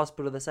go to the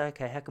hospital. They say,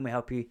 okay, how can we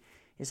help you?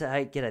 You say,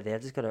 hey, get out there.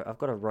 I've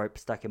got a rope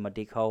stuck in my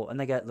dick hole, and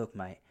they go, look,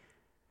 mate,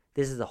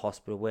 this is a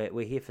hospital.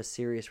 We're here for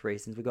serious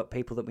reasons. We've got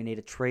people that we need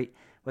to treat.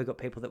 We've got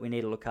people that we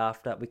need to look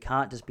after. We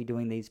can't just be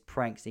doing these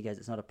pranks. And he goes,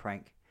 it's not a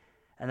prank.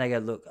 And they go,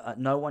 look,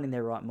 no one in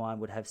their right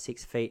mind would have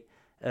 6 feet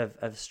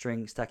of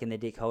string stuck in their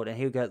dick hole. And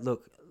he'll go,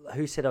 look,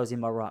 who said I was in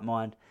my right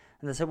mind?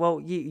 And they say, well,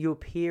 you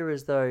appear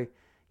as though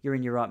you're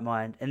in your right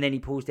mind. And then he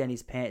pulls down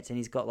his pants and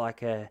he's got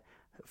like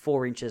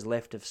 4 inches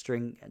left of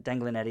string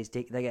dangling at his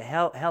dick. They go,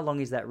 how long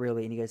is that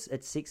really? And he goes,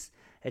 it's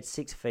It's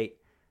 6 feet.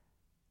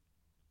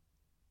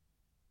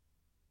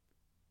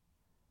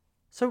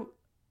 So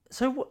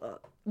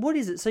what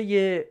is it? So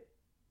you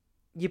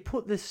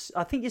put this,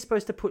 I think you're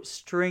supposed to put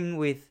string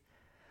with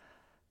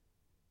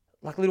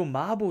like little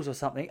marbles or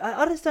something.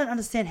 I just don't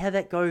understand how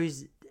that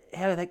goes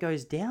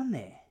down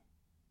there.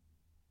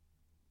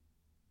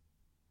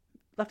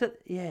 Like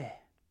that, yeah.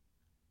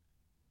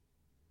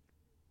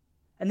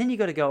 And then you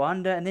got to go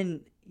under, and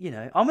then,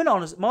 I'm an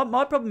honest,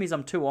 my problem is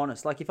I'm too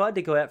honest. Like if I had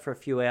to go out for a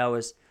few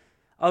hours,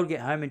 I would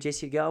get home and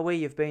Jessie would go, "Oh, where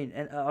you've been?"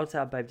 And I would say,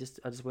 "Oh, babe,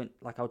 I just went,"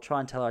 like I'll try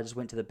and tell her I just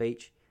went to the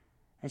beach.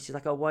 And she's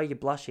like, "Oh, why are you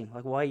blushing?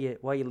 Like why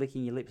are you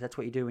licking your lips? That's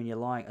what you do when you're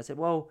lying." I said,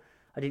 "Well,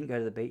 I didn't go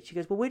to the beach." She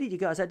goes, "Well, where did you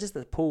go?" I said, "Just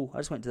the pool. I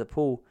just went to the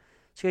pool."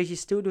 She goes, "You're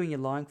still doing your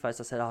lying face."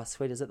 I said, "Oh,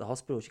 sweet, I was at the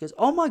hospital." She goes,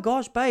 "Oh my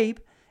gosh, babe,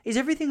 is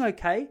everything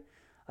okay?"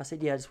 I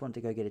said, "Yeah, I just wanted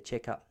to go get a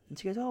checkup." And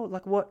she goes, "Oh,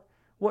 like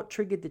what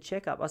triggered the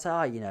checkup?" I said,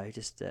 "Oh,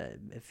 just a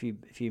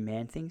few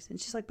man things." And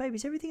she's like, "Babe,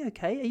 is everything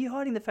okay? Are you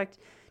hiding the fact,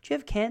 do you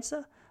have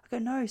cancer?" I go,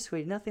 "No,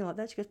 sweetie, nothing like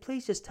that." She goes,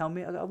 "Please just tell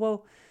me." I go,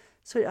 "Well,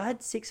 so I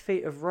had 6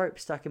 feet of rope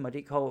stuck in my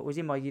dick hole. It was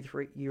in my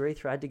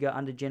urethra. I had to go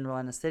under general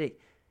anaesthetic."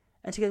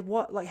 And she goes,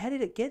 "What? Like, how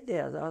did it get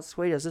there?" I was like, "Oh,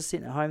 sweetie, I was just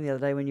sitting at home the other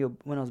day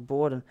when I was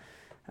bored, and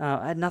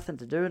I had nothing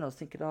to do, and I was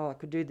thinking, I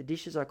could do the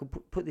dishes. I could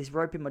put this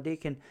rope in my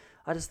dick, and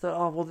I just thought,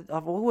 oh, well,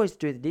 I've always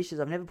do the dishes.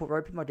 I've never put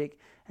rope in my dick."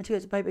 And she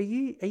goes, "Babe, are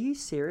you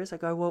serious?" I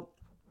go, "Well,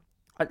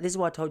 this is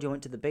why I told you I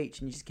went to the beach,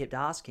 and you just kept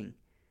asking."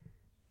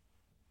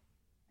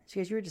 She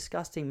goes, "You're a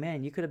disgusting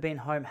man. You could have been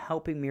home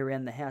helping me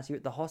around the house. You're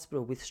at the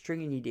hospital with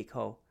string in your dick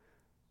hole."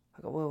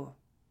 I go, "Well,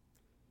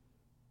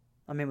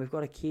 I mean, we've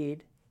got a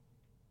kid."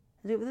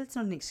 I go, "Well, that's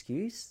not an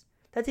excuse.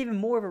 That's even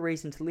more of a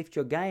reason to lift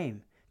your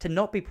game, to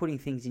not be putting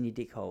things in your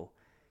dick hole."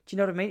 Do you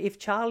know what I mean? If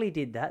Charlie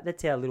did that,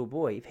 that's our little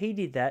boy. If he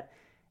did that,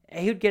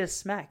 he would get a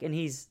smack, and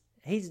he's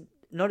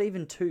not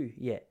even 2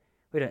 yet.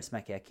 We don't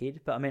smack our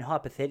kid, but I mean,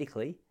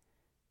 hypothetically,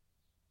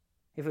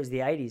 if it was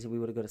the 80s, we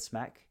would have got a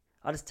smack.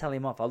 I just tell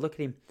him off. I look at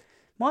him.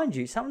 Mind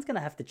you, something's going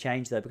to have to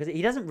change, though, because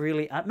he doesn't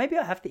really... maybe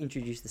I have to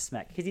introduce the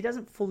smack, because he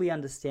doesn't fully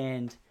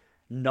understand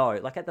no.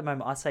 Like, at the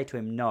moment, I say to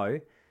him no.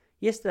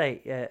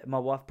 Yesterday, my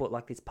wife bought,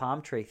 like, this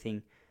palm tree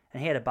thing, and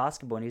he had a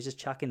basketball, and he was just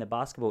chucking the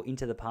basketball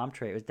into the palm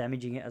tree. It was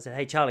damaging it. I said,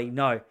 "Hey, Charlie,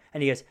 no."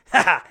 And he goes,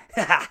 "Ha ha,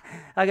 ha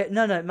ha." I go,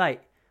 No,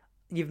 mate,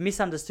 you've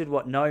misunderstood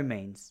what no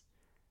means."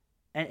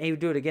 And he would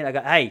do it again. I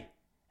go, "Hey."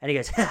 And he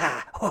goes, "Ha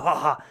ha, ha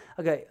ha."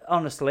 I go,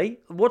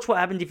 "Honestly, watch what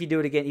happened if you do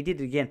it again." He did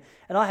it again.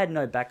 And I had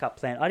no backup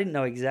plan. I didn't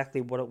know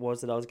exactly what it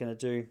was that I was going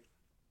to do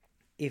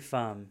if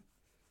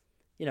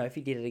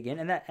he did it again.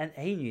 And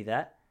he knew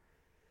that.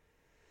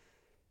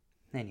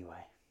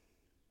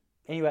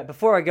 Anyway,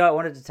 before I go, I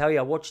wanted to tell you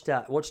I watched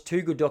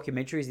 2 good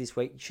documentaries this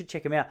week. You should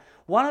check them out.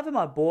 One of them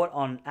I bought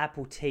on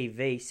Apple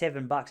TV,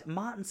 $7.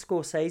 Martin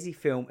Scorsese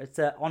film. It's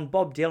on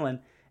Bob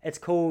Dylan. It's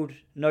called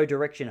No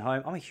Direction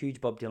Home. I'm a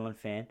huge Bob Dylan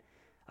fan.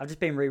 I've just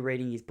been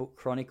rereading his book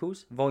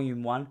Chronicles,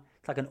 Volume 1.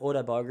 It's like an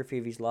autobiography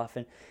of his life,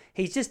 and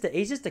he's just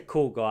a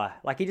cool guy.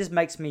 Like he just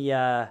makes me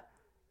want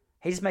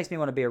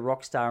to be a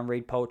rock star and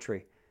read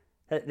poetry.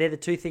 They're the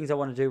 2 things I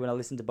want to do when I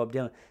listen to Bob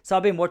Dylan. So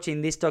I've been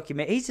watching this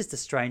documentary. He's just a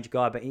strange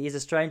guy, but he's a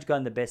strange guy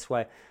in the best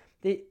way.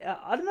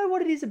 I don't know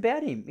what it is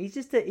about him. He's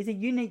a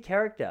unique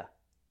character,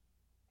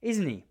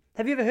 isn't he?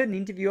 Have you ever heard an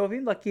interview of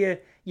him? Like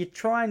you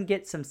try and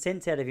get some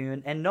sense out of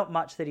him, and not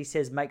much that he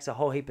says makes a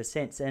whole heap of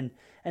sense. And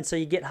so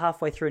you get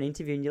halfway through an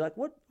interview and you're like,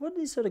 what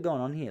is sort of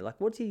going on here? Like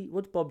what's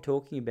Bob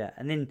talking about?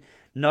 And then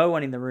no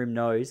one in the room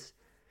knows.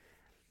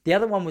 The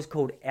other one was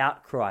called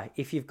Outcry.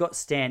 If you've got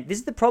Stan, this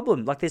is the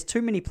problem. Like, there's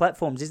too many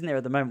platforms, isn't there,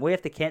 at the moment? We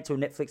have to cancel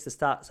Netflix to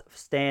start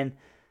Stan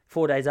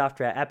 4 days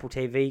after our Apple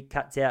TV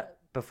cuts out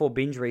before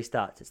binge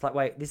restarts. It's like,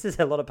 wait, this is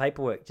a lot of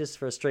paperwork just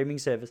for a streaming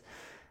service.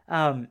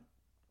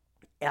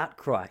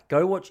 Outcry.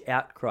 Go watch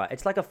Outcry.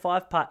 It's like a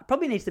 5-part,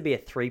 probably needs to be a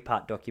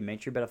 3-part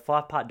documentary, but a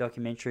 5-part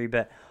documentary.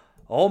 But,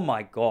 oh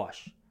my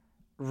gosh,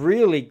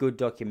 really good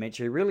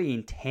documentary, really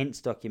intense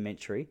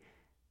documentary.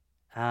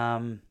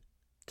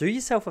 Do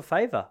yourself a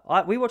favor.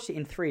 We watched it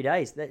in 3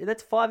 days.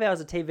 That's 5 hours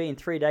of TV in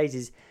 3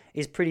 days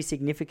is pretty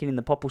significant in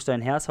the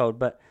Popplestone household.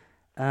 But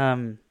I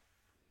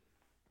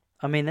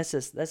mean, that's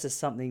just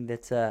something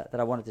that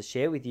I wanted to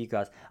share with you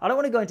guys. I don't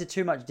want to go into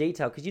too much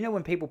detail because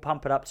when people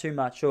pump it up too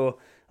much or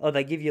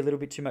they give you a little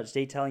bit too much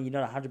detail and you're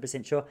not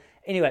 100% sure.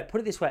 Anyway,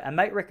 put it this way: a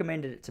mate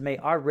recommended it to me.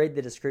 I read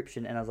the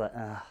description and I was like,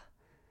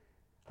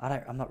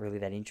 I'm not really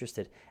that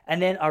interested.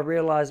 And then I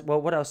realized,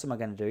 well, what else am I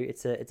going to do?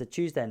 It's a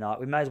Tuesday night.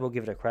 We may as well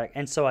give it a crack.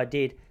 And so I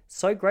did.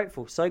 So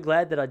grateful, so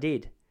glad that I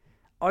did.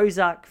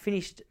 Ozark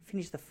finished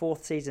the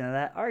 4th season of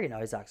that. I reckon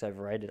Ozark's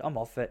overrated. I'm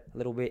off it a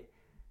little bit.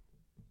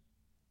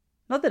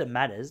 Not that it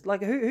matters.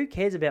 Like, who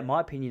cares about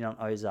my opinion on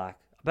Ozark?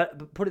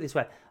 But put it this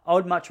way: I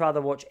would much rather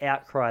watch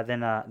Outcry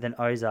than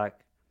Ozark.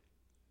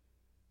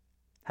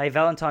 Hey,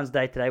 Valentine's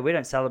Day today. We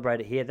don't celebrate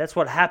it here. That's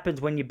what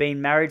happens when you've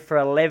been married for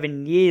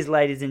 11 years,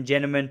 ladies and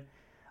gentlemen.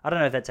 I don't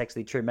know if that's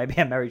actually true. Maybe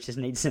our marriage just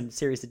needs some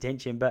serious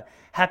attention. But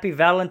happy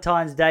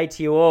Valentine's Day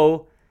to you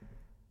all.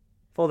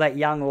 For all that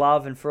young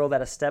love and for all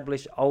that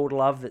established old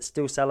love that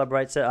still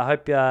celebrates it. I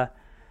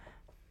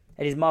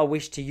It is my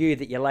wish to you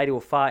that your lady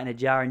will fart in a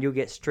jar and you'll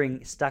get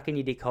string stuck in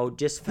your dick hole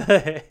just for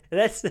her.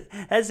 That's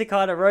the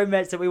kind of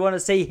romance that we want to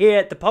see here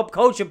at the Pop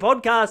Culture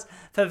Podcast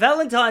for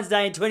Valentine's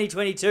Day in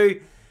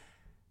 2022.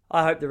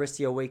 I hope the rest of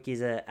your week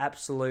is an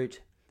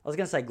absolute, I was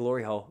going to say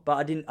glory hole, but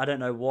I don't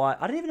know why.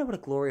 I don't even know what a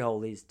glory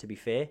hole is, to be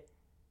fair.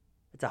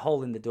 It's a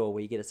hole in the door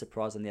where you get a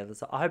surprise on the other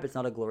side. I hope it's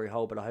not a glory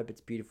hole, but I hope it's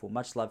beautiful.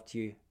 Much love to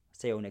you.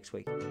 See you all next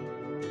week.